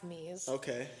half me's.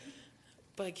 Okay.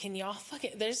 But can y'all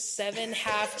there's 7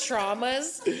 half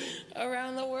traumas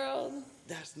around the world.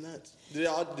 That's nuts. Did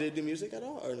they do music at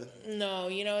all? Or No,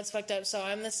 you know it's fucked up. So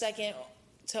I'm the second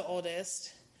to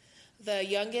oldest. The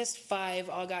youngest 5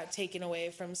 all got taken away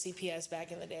from CPS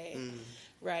back in the day,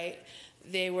 right?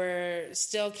 They were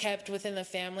still kept within the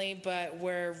family, but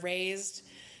were raised,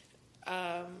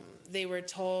 they were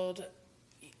told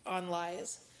on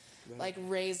lies, like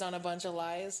raised on a bunch of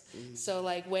lies. So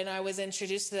like when I was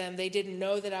introduced to them, they didn't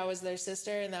know that I was their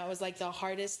sister, and that was like the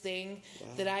hardest thing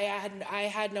that I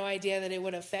had no idea that it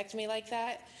would affect me like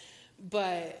that.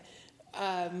 But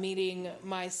meeting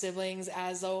my siblings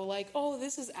as though like, oh,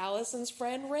 this is Allison's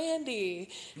friend Randy,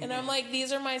 and I'm like,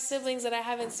 these are my siblings that I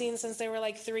haven't seen since they were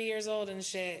like 3 years old and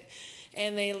shit,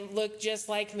 and they look just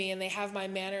like me, and they have my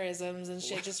mannerisms and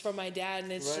shit just from my dad,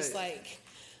 and it's just like,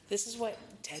 this is what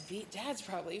deadbeat dads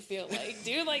probably feel like,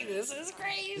 dude. Like, this is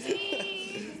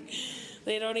crazy.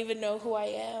 They don't even know who I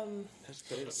am. That's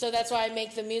crazy. So that's why I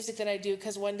make the music that I do,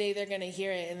 because one day they're gonna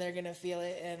hear it and they're gonna feel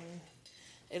it, and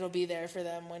it'll be there for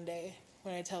them one day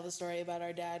when I tell the story about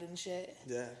our dad and shit.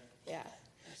 Yeah. Yeah.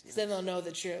 Because then they'll know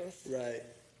the truth. Right.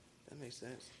 That makes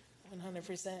sense.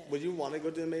 100%. Would you want to go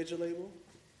to a major label?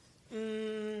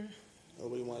 Or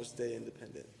would you want to stay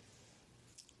independent?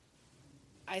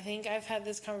 I think I've had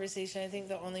this conversation. I think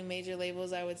the only major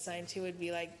labels I would sign to would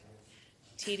be like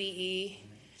TDE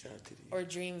Shout out to TDE. or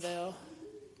Dreamville.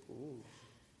 Ooh.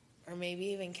 Or maybe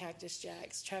even Cactus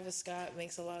Jacks. Travis Scott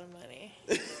makes a lot of money.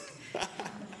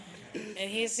 And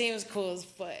he seems cool as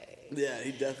fuck. Yeah,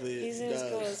 he definitely He seems does.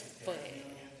 cool as fuck.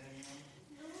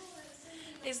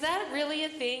 Is that really a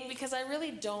thing? Because I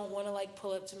really don't want to like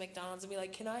pull up to McDonald's and be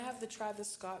like, can I have the Travis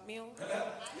Scott meal?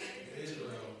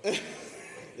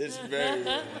 It's very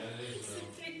real.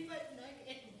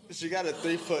 She got a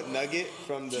 3-foot nugget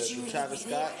from the Travis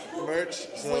Scott merch.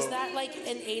 So Was that like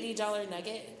an $80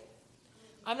 nugget?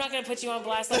 I'm not going to put you on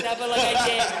blast like that, but like I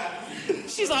did.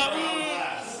 She's like,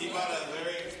 He bought a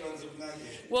very expensive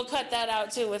nugget. we'll cut that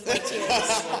out too with my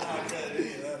tears.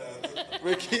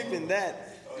 we're keeping that.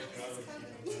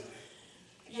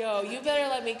 Yo, you better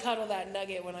let me cuddle that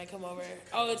nugget when I come over.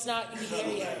 Oh, it's not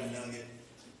here yet.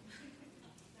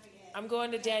 I'm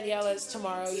going to Daniela's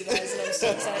tomorrow, you guys, and I'm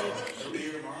so excited. It'll be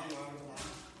here tomorrow. You want it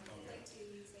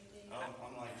tomorrow?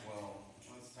 I'm like, well,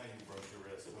 that's how you broke your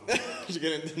wrist. Huh? She's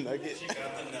getting the nugget. She got the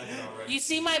nugget already. You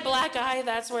see my black eye?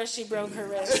 That's where she broke her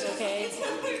wrist, okay?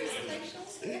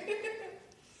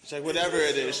 She's like, whatever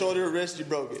it is, shoulder or wrist, you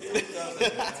broke it.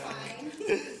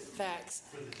 Facts.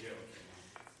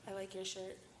 I like your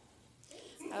shirt.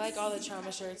 I like all the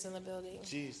trauma shirts in the building.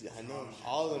 Jeez, yeah, I know.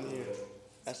 All of them here.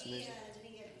 That's amazing.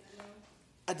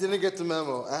 I didn't get the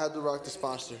memo. I had to rock the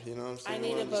sponsor, you know what I'm saying? I need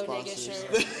One a of the bodega sponsors.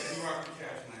 shirt. You are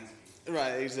Cash Lansky.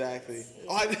 Right, exactly.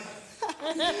 Oh,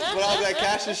 when I was at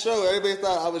Cash's show, everybody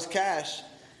thought I was Cash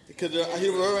because he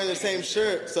was wearing the same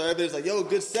shirt. So everybody's like, yo,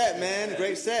 good set, man.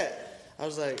 Great set. I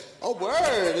was like, oh,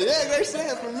 word. Yeah, great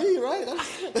set for me, right?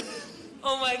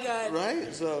 Oh my God.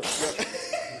 Right? So, yeah.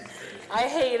 I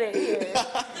hate it here.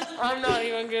 I'm not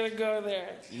even going to go there.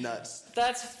 Nuts.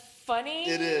 That's funny.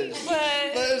 It is. But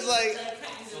it's like,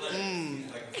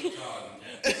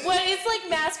 well, it's like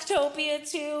Masktopia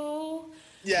too.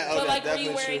 yeah, okay, But like, were you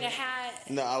definitely wearing true. a hat?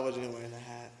 No, I wasn't wearing a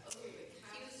hat.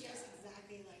 He was dressed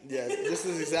exactly like Yeah, this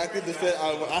is exactly the fit.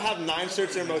 I have 9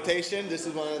 shirts in rotation. This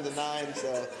is one of the 9.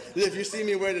 So if you see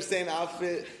me wear the same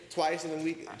outfit twice in a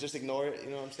week, just ignore it. You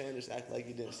know what I'm saying? Just act like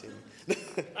you didn't see me.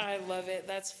 I love it.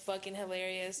 That's fucking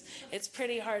hilarious. It's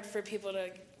pretty hard for people to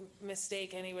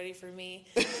mistake anybody for me.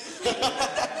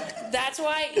 That's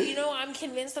why, I'm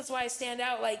convinced that's why I stand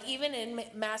out. Like, even in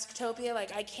Masktopia,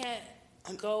 like, I can't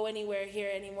go anywhere here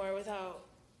anymore without...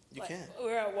 You like, can't. We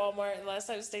were at Walmart, and last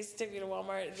time Stacey took me to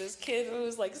Walmart, this kid who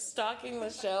was, like, stocking the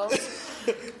shelves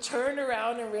turned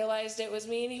around and realized it was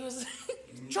me, and he was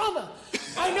like, Trauma,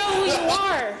 I know who you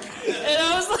are. And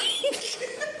I was like...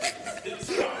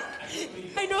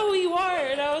 I know who you are.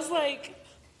 And I was like,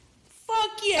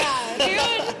 fuck yeah,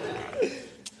 dude.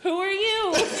 Who are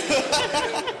you?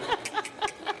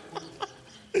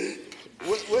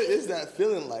 What is that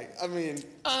feeling like? I mean...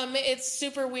 It's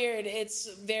super weird. It's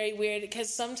very weird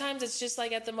because sometimes it's just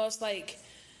like at the most like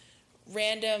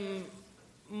random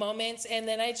moments, and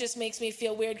then it just makes me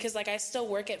feel weird because like I still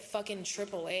work at fucking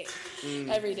AAA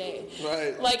every day.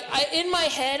 Right. Like in my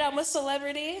head, I'm a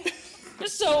celebrity.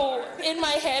 So in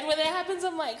my head, when that happens,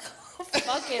 I'm like, oh,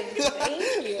 fucking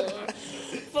thank you.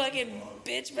 Fucking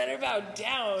bitch, better bow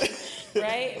down,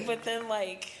 right? But then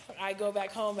like I go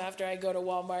back home after I go to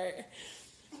Walmart.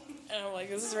 And I'm like,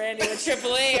 this is Randy with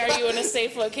AAA. Are you in a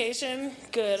safe location?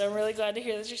 Good. I'm really glad to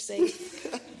hear that you're safe.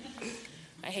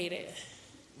 I hate it.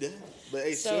 Yeah. But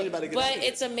hey, soon So, you're about to get but out of it.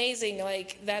 it's amazing.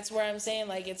 Like, that's where I'm saying,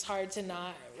 like, it's hard to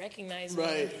not recognize me.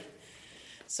 Right.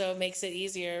 So it makes it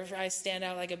easier. I stand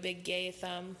out like a big gay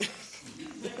thumb.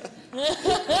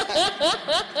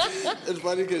 It's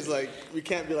funny because, like, we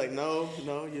can't be like, no,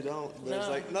 you don't. But it's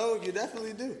No. like, no, you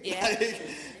definitely do. Yeah. Like,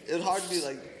 it's hard to be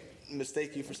like,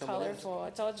 mistake you for someone else. Colorful. I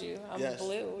told you. I'm Yes.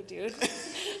 blue, dude.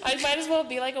 I might as well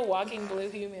be like a walking blue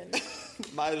human.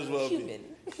 Might as well be.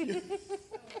 Human.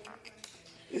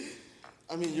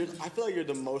 I mean, I feel like you're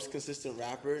the most consistent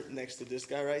rapper next to this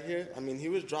guy right here. I mean, he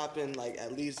was dropping like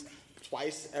at least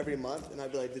twice every month, and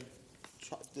I'd be like,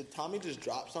 did Tommy just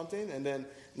drop something? And then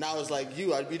now it's like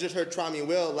we just heard Tommy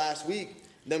Will last week.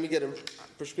 Then we get a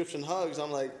Prescription Hugs.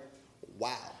 I'm like,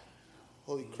 wow,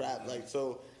 holy crap! Like,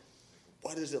 so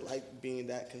what is it like being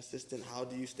that consistent? How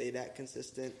do you stay that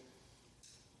consistent?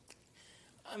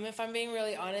 If I'm being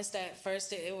really honest, at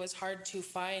first it was hard to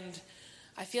find.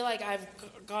 I feel like I've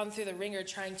gone through the ringer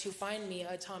trying to find me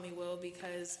a Tommy Will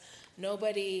because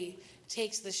nobody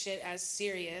takes the shit as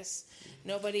serious.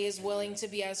 Nobody is willing to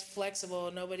be as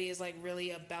flexible. Nobody is like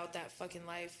really about that fucking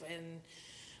life and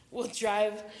will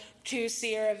drive to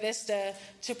Sierra Vista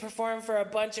to perform for a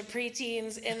bunch of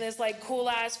preteens in this like cool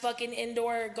ass fucking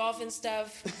indoor golf and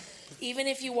stuff. Even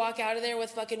if you walk out of there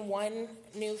with fucking one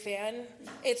new fan,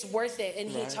 it's worth it. And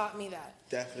he Right. taught me that.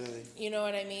 Definitely. You know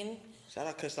what I mean? Shout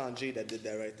out Kasan G that did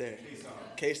that right there.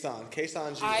 Kasan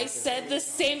G. I said the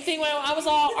same thing when I was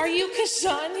all, are you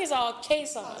Kashan? He's all,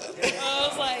 Kason. I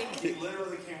was like, He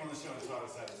literally came on the show and taught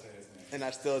us how to say his name. And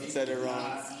I still said it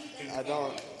wrong.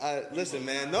 Listen,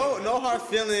 man, no hard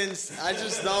feelings. I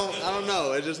don't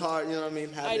know. It's just hard, you know what I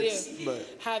mean? Habits. I do.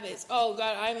 But Habits. Oh,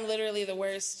 God, I'm literally the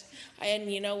worst. And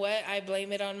you know what? I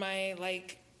blame it on my,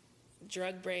 like,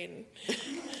 drug brain.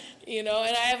 And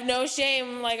I have no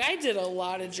shame. Like, I did a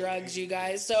lot of drugs, you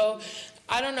guys. So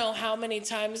I don't know how many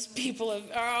times people have,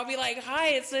 or I'll be like, hi,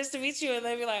 it's nice to meet you. And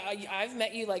they'll be like, I've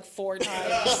met you like 4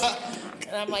 times.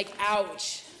 And I'm like,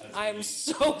 ouch. I'm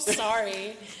so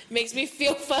sorry. Makes me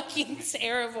feel fucking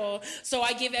terrible. So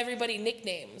I give everybody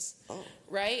nicknames. Oh.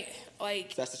 Right?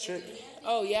 Like, that's the trick.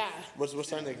 oh, yeah. What's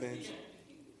our nicknames?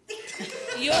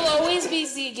 You'll always be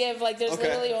Z Give. Like, there's Okay.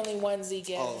 literally only one Z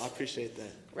Give. Oh, I appreciate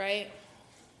that. Right?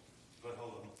 But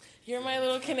hold on. You're my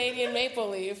little Canadian maple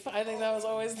leaf. I think that was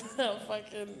always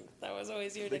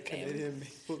your The nickname. Canadian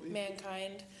Maple Leaf.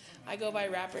 Mankind. I go by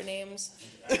rapper names.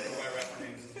 I go by rapper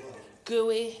names as well.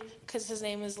 Gooey, because his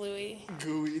name is Louie.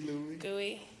 Gooey Louie.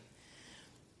 Gooey.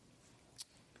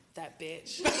 That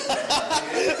bitch.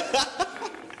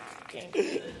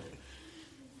 Okay.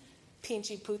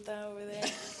 Pinchy Puta over there.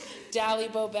 Dally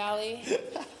Bo Bally.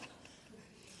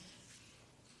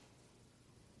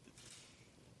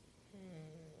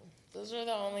 Those are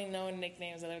the only known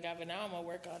nicknames that I've got, but now I'm going to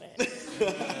work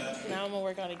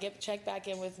on it. Check back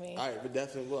in with me. All right, but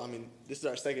definitely will. I mean, this is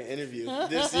our second interview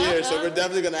this year, so we're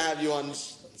definitely going to have you on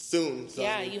soon. So,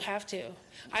 Yeah, I mean, you have to.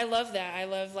 I love that. I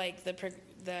love, like, the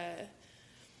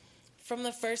from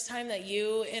the first time that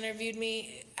you interviewed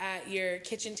me at your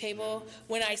kitchen table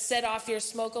when I set off your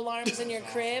smoke alarms in your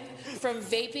crib from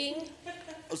vaping.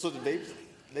 Oh, so the vapes,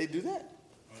 they do that?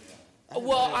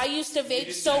 Well, I used to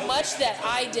vape so much that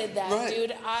I did that, Right.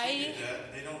 dude.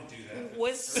 They don't do that.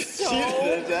 Was so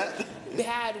Does that?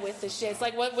 bad with the shit. It's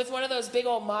like with one of those big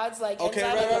old mods, like Okay,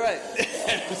 inside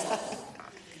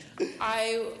right.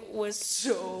 I was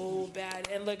so bad.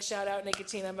 And look, shout out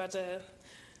Nicotine. I'm about to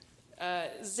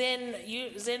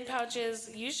Zyn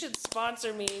pouches. You should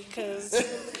sponsor me because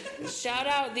shout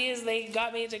out these. They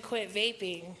got me to quit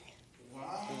vaping.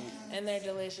 Wow. And they're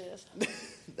delicious.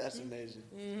 That's amazing.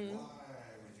 Mm-hmm. Why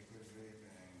would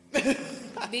you quit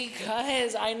vaping?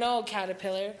 Because I know,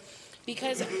 Caterpillar.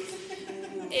 Because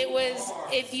it was,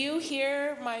 if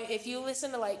you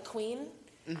listen to like Queen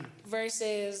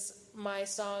versus my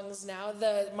songs now,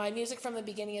 my music from the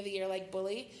beginning of the year, like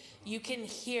Bully, you can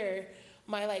hear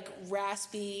my like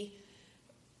raspy,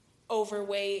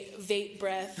 overweight vape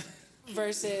breath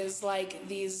versus like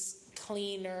these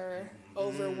cleaner,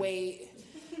 overweight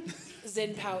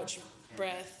Zyn pouch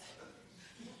breath.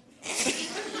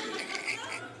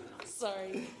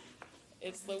 Sorry,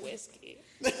 it's the whiskey.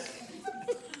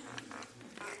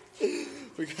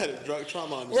 We got a drug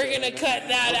trauma on the We're show gonna right cut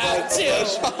that out too.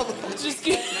 Just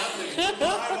kidding. Live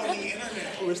on the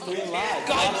internet. now. We're still live.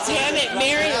 God damn it,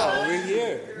 Mario! Wow, we're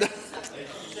here. I'm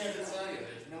trying to tell you,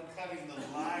 there's no cutting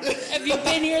the live. Have you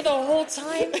been here the whole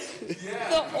time?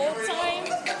 The whole time?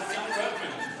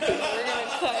 We're gonna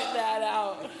cut that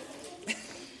out.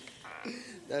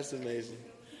 That's amazing.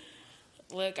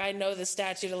 Look, I know the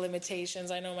statute of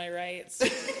limitations. I know my rights.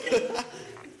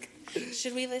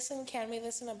 Should we listen? Can we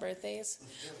listen to birthdays?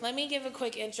 Let me give a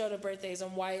quick intro to birthdays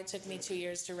and why it took me 2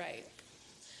 years to write.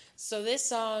 So this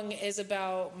song is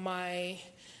about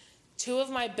two of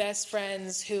my best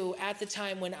friends who, at the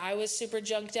time when I was super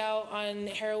junked out on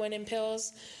heroin and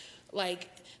pills, like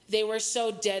they were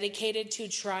so dedicated to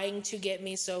trying to get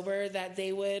me sober that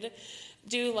they would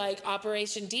do like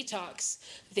Operation Detox.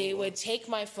 They would take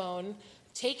my phone,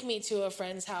 take me to a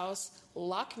friend's house,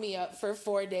 lock me up for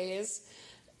 4 days,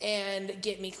 and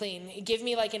get me clean. Give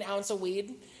me like an ounce of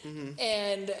weed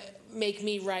and make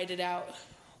me write it out,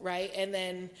 right? And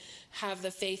then have the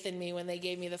faith in me when they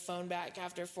gave me the phone back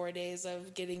after 4 days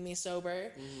of getting me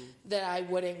sober that I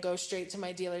wouldn't go straight to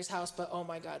my dealer's house, but oh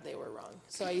my God, they were wrong.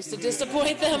 So I used to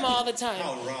disappoint them all the time.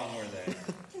 How wrong were they?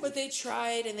 But they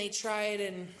tried and they tried,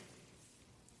 and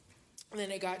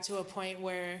then it got to a point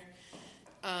where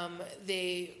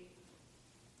they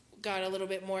got a little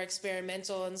bit more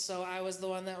experimental, and so I was the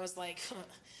one that was like,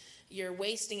 you're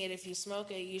wasting it if you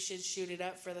smoke it. You should shoot it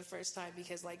up for the first time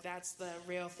because like that's the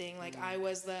real thing. Like I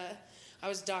was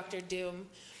Dr. Doom.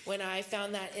 When I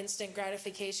found that instant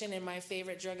gratification in my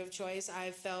favorite drug of choice,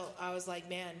 I was like,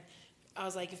 man,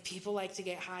 if people like to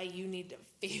get high, you need to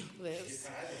feel this.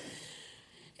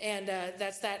 And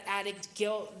that's that addict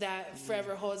guilt that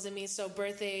forever holds in me. So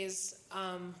birthdays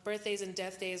and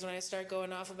death days, when I start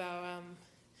going off about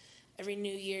every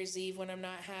New Year's Eve when I'm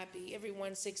not happy, every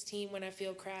 1/16 when I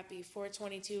feel crappy,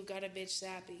 4/22 got a bitch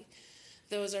sappy.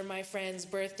 Those are my friends'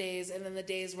 birthdays, and then the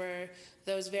days where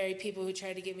those very people who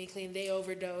tried to get me clean, they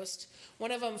overdosed.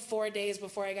 One of them 4 days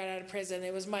before I got out of prison.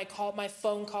 It was my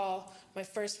phone call, my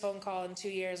first phone call in 2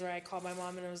 years, where I called my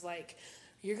mom and I was like,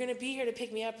 "You're gonna be here to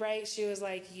pick me up, right?" She was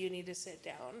like, "You need to sit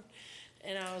down."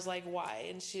 And I was like, "Why?"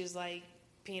 And she was like,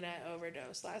 "Peanut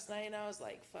overdosed last night." And I was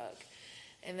like, "Fuck."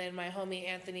 And then my homie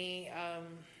Anthony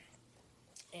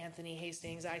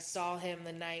Hastings, I saw him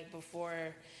the night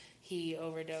before he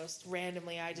overdosed.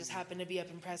 Randomly, I just happened to be up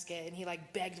in Prescott, and he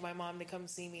like begged my mom to come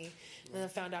see me. And then I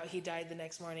found out he died the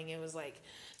next morning. It was like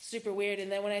super weird.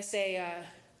 And then when I say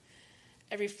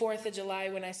every 4th of July,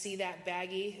 when I see that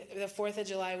baggie, the 4th of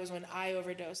July was when I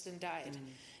overdosed and died.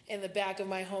 In the back of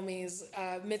my homie's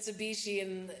Mitsubishi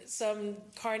in some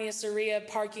Carniceria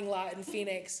parking lot in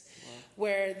Phoenix,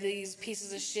 where these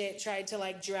pieces of shit tried to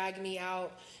like drag me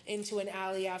out into an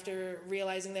alley after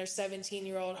realizing their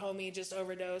 17-year-old homie just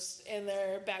overdosed in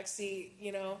their backseat,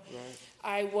 you know. Right.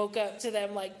 I woke up to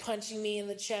them like punching me in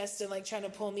the chest and like trying to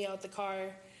pull me out the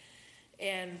car,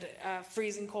 and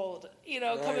freezing cold, you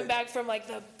know, coming back from like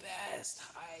the best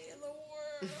high in the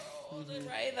world,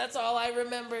 right? That's all I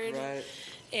remembered. Right.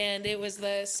 And it was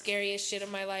the scariest shit of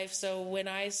my life. So when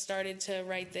I started to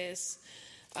write this,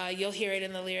 you'll hear it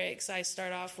in the lyrics. I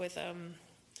start off with,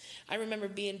 I remember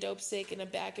being dope sick in the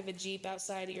back of a Jeep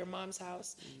outside of your mom's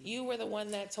house. You were the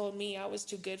one that told me I was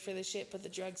too good for this shit, put the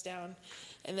drugs down.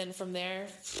 And then from there,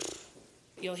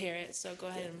 you'll hear it. So go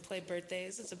ahead and play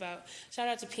Birthdays. It's about, shout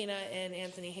out to Peanut and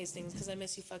Anthony Hastings, because I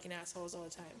miss you fucking assholes all the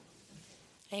time.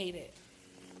 I hate it.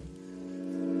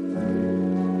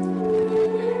 Birthdays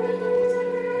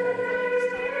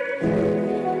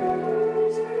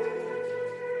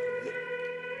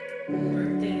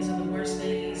are the worst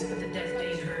days, but the death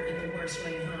day hurt in the worst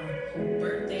way, huh?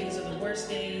 Birthdays are the worst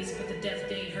days, but the death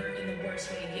day hurt in the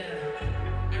worst way, yeah.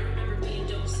 I remember being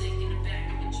dope sick in the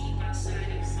back of a Jeep outside of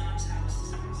his mom's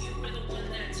house. You were the one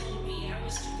that told me I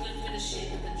was too good for the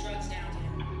shit with the drugs down here.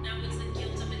 Now it's the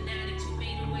guilt of an addict who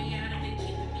made a way out of it,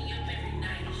 keeping me up every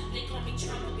night. They call me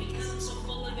trauma because I'm so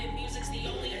full of it. Music's the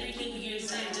only thing New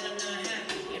Year's Eve that I'm not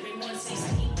happy. Everyone's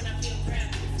 16 when I feel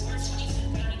crappy.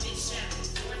 422 got a bitch happy.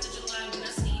 4th of July when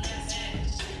I see that bad.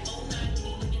 09 when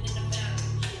you living in the valley.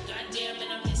 Goddamn,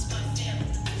 and I miss my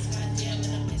family. Goddamn,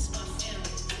 and I miss my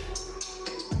family.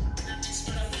 And I miss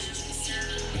what I wish you could see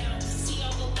me now. See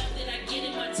all the love that I get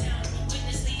in my town.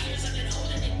 Witness the years I've been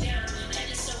holding it down. Head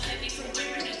is so heavy from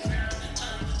wearing a crown.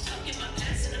 Fucking my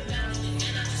past in the mouth.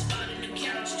 And I just bought a new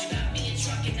couch. Got me a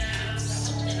truck in the house. I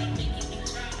hope that I'm making you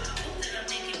proud. I hope that I'm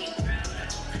making you proud. I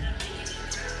hope that I'm making you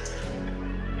proud.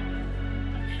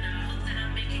 And I hope that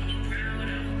I'm making you proud. I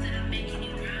hope that I'm making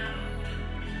you proud.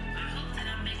 I hope that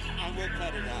I'm making you proud. I'm gonna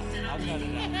cut it out. I'll cut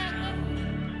it out.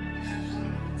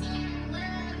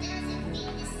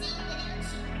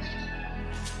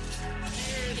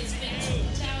 It's been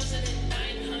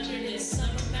 2,900 and some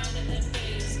amount of them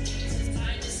days since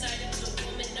I decided to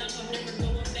woman up. I'm never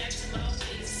going back to my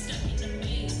ways. Stuck in the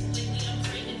maze. Lately I'm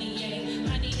craving the yay.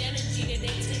 I need energy today.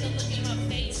 Take a look at my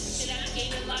face. Shit, I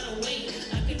gained a lot of weight.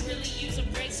 I could really use a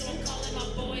break, so I'm calling my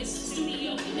boys.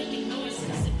 Studio, we making noise.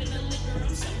 Sipping the liquor,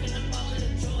 I'm soaking up all of the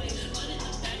joy. But in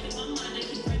the back of my mind, I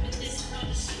keep reminiscing all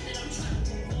the shit that I'm trying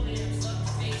to avoid. Fuck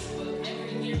Facebook.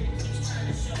 Every year it keeps trying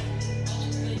to show all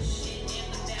the good shit and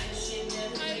the bad shit.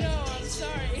 I know, I'm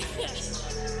sorry.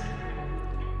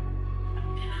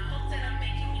 And I hope that I'm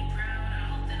making you proud. I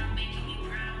hope that I'm making you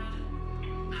proud.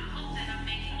 I hope that I'm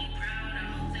making you proud. I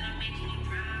hope that I'm making you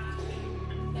proud.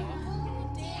 The whole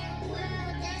damn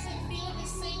world doesn't feel the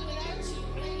same without you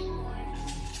anymore.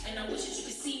 And I wish that you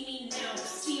could see me now.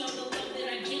 See all the love that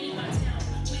I get in my town.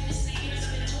 Witness the years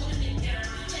I've been holding it down.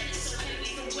 Head is so heavy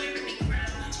from wearing the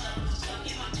crown.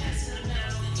 Fucking my past in the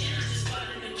mouth. And I just bought a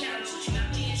new couch. You got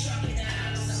me a truck in the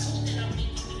house. I hope that I'm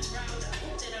making you proud. I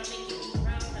hope that I'm making you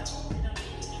proud. I hope that I'm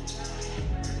making you proud.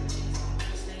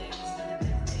 Birthdays, but the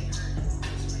death day hurt in the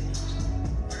worst way.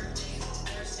 Birthdays,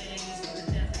 birthdays, but the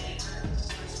death day hurt in the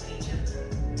worst way.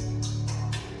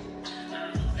 I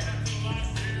hope that I'm making you proud. I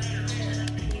hope that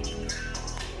I'm making you proud.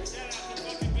 Shout out to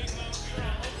fucking Big Mom. I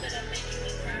hope that I'm making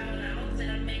you proud. I hope that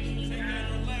I'm making you Take proud. that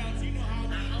little lounge, you know how I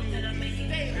hope we that I'm do. making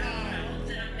Stay you proud. I live. hope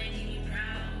that I'm making you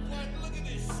proud. What? Look at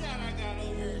this shot I got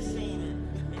over her shoulder.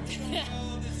 If you don't know,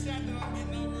 the shot that I'm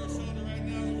getting over her shoulder right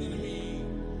now is gonna be,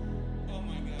 oh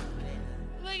my God, forever.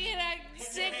 Look at that Put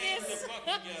your hands sickness. the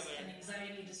fuck together. An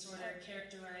anxiety disorder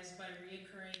characterized by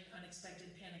reoccurring unexpected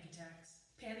panic attacks.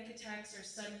 Panic attacks are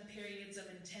sudden periods of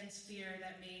intense fear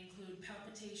that may include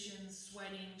palpitations,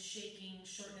 sweating, shaking,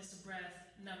 shortness of breath,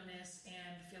 numbness,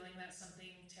 and feeling that something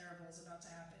terrible is about to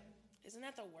happen. Isn't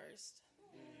that the worst?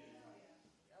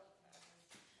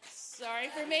 Sorry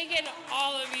for making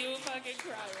all of you fucking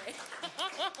cry right now.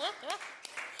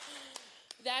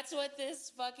 That's what this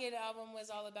fucking album was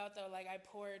all about, though. Like, I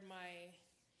poured my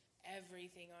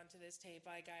everything onto this tape.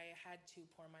 Like, I had to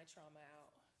pour my trauma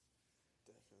out.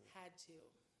 Definitely. Had to.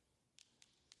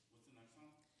 What's the next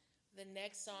song? The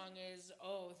next song is,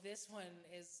 this one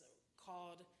is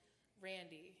called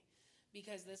Randy.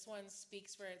 Because this one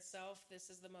speaks for itself. This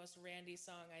is the most Randy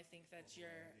song I think that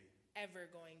you're ever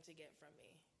going to get from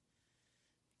me.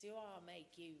 Do I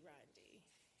make you Randy?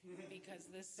 Because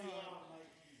this song...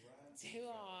 Do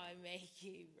I make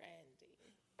you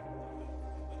Randy?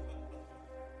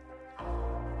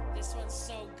 This one's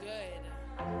so good.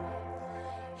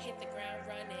 Hit the ground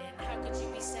running. How could you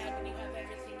be sad when you have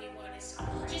everything you want?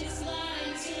 Just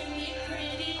lie to me,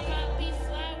 pretty poppy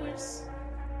flowers.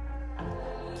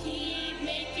 Keep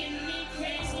making me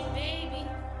crazy, baby.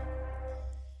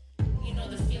 You know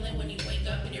the feeling when you wake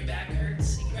up and your back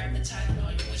hurts. You grab the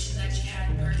Tylenol, you're wishing that you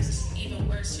had worse. Even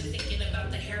worse, you're thinking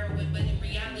about the heroin, but in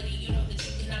reality, you know that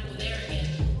you cannot go there again.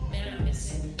 Man, I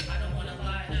miss it. I don't wanna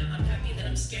lie. I'm happy that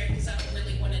I'm scared, cause I don't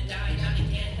really wanna die. Not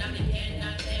again, not again,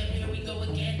 not them. Here we go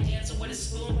again. Dancing with a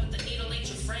spoon, but the needle ain't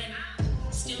your friend.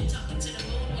 Still talking to the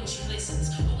moon when she listens.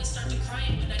 Always start to cry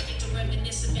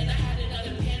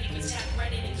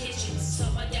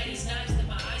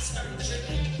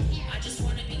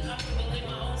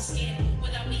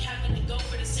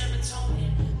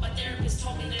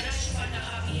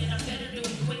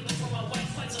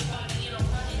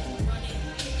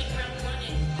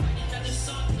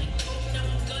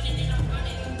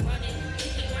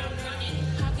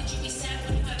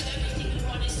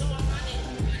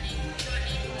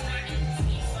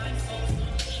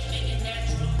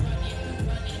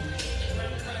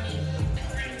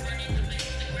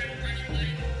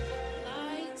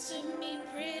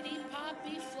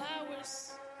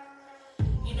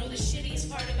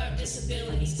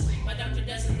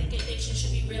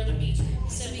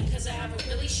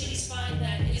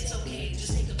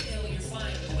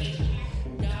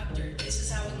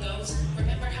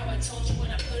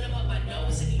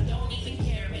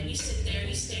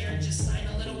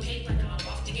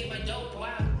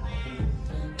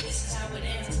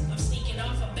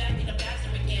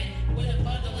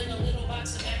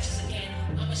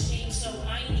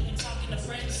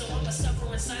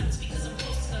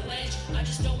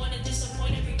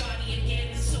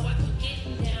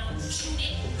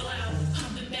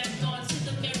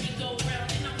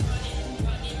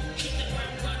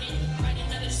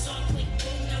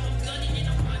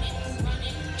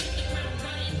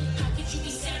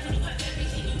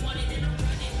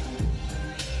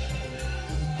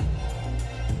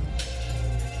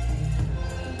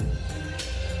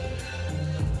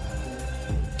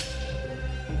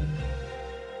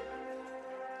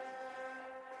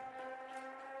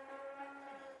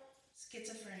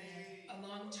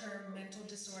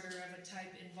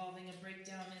stereotype involving a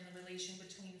breakdown in the relation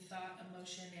between thought,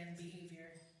 emotion, and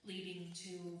behavior, leading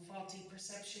to faulty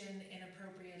perception,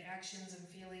 inappropriate actions and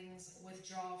feelings,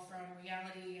 withdrawal from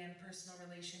reality and personal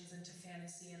relations into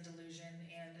fantasy and delusion,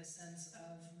 and a sense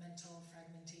of mental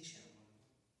fragmentation.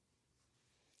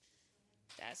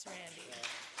 That's Randy.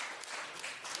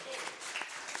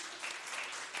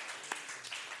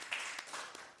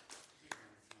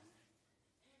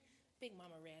 Big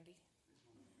Mama Randy.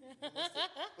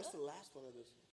 What's the last one of this?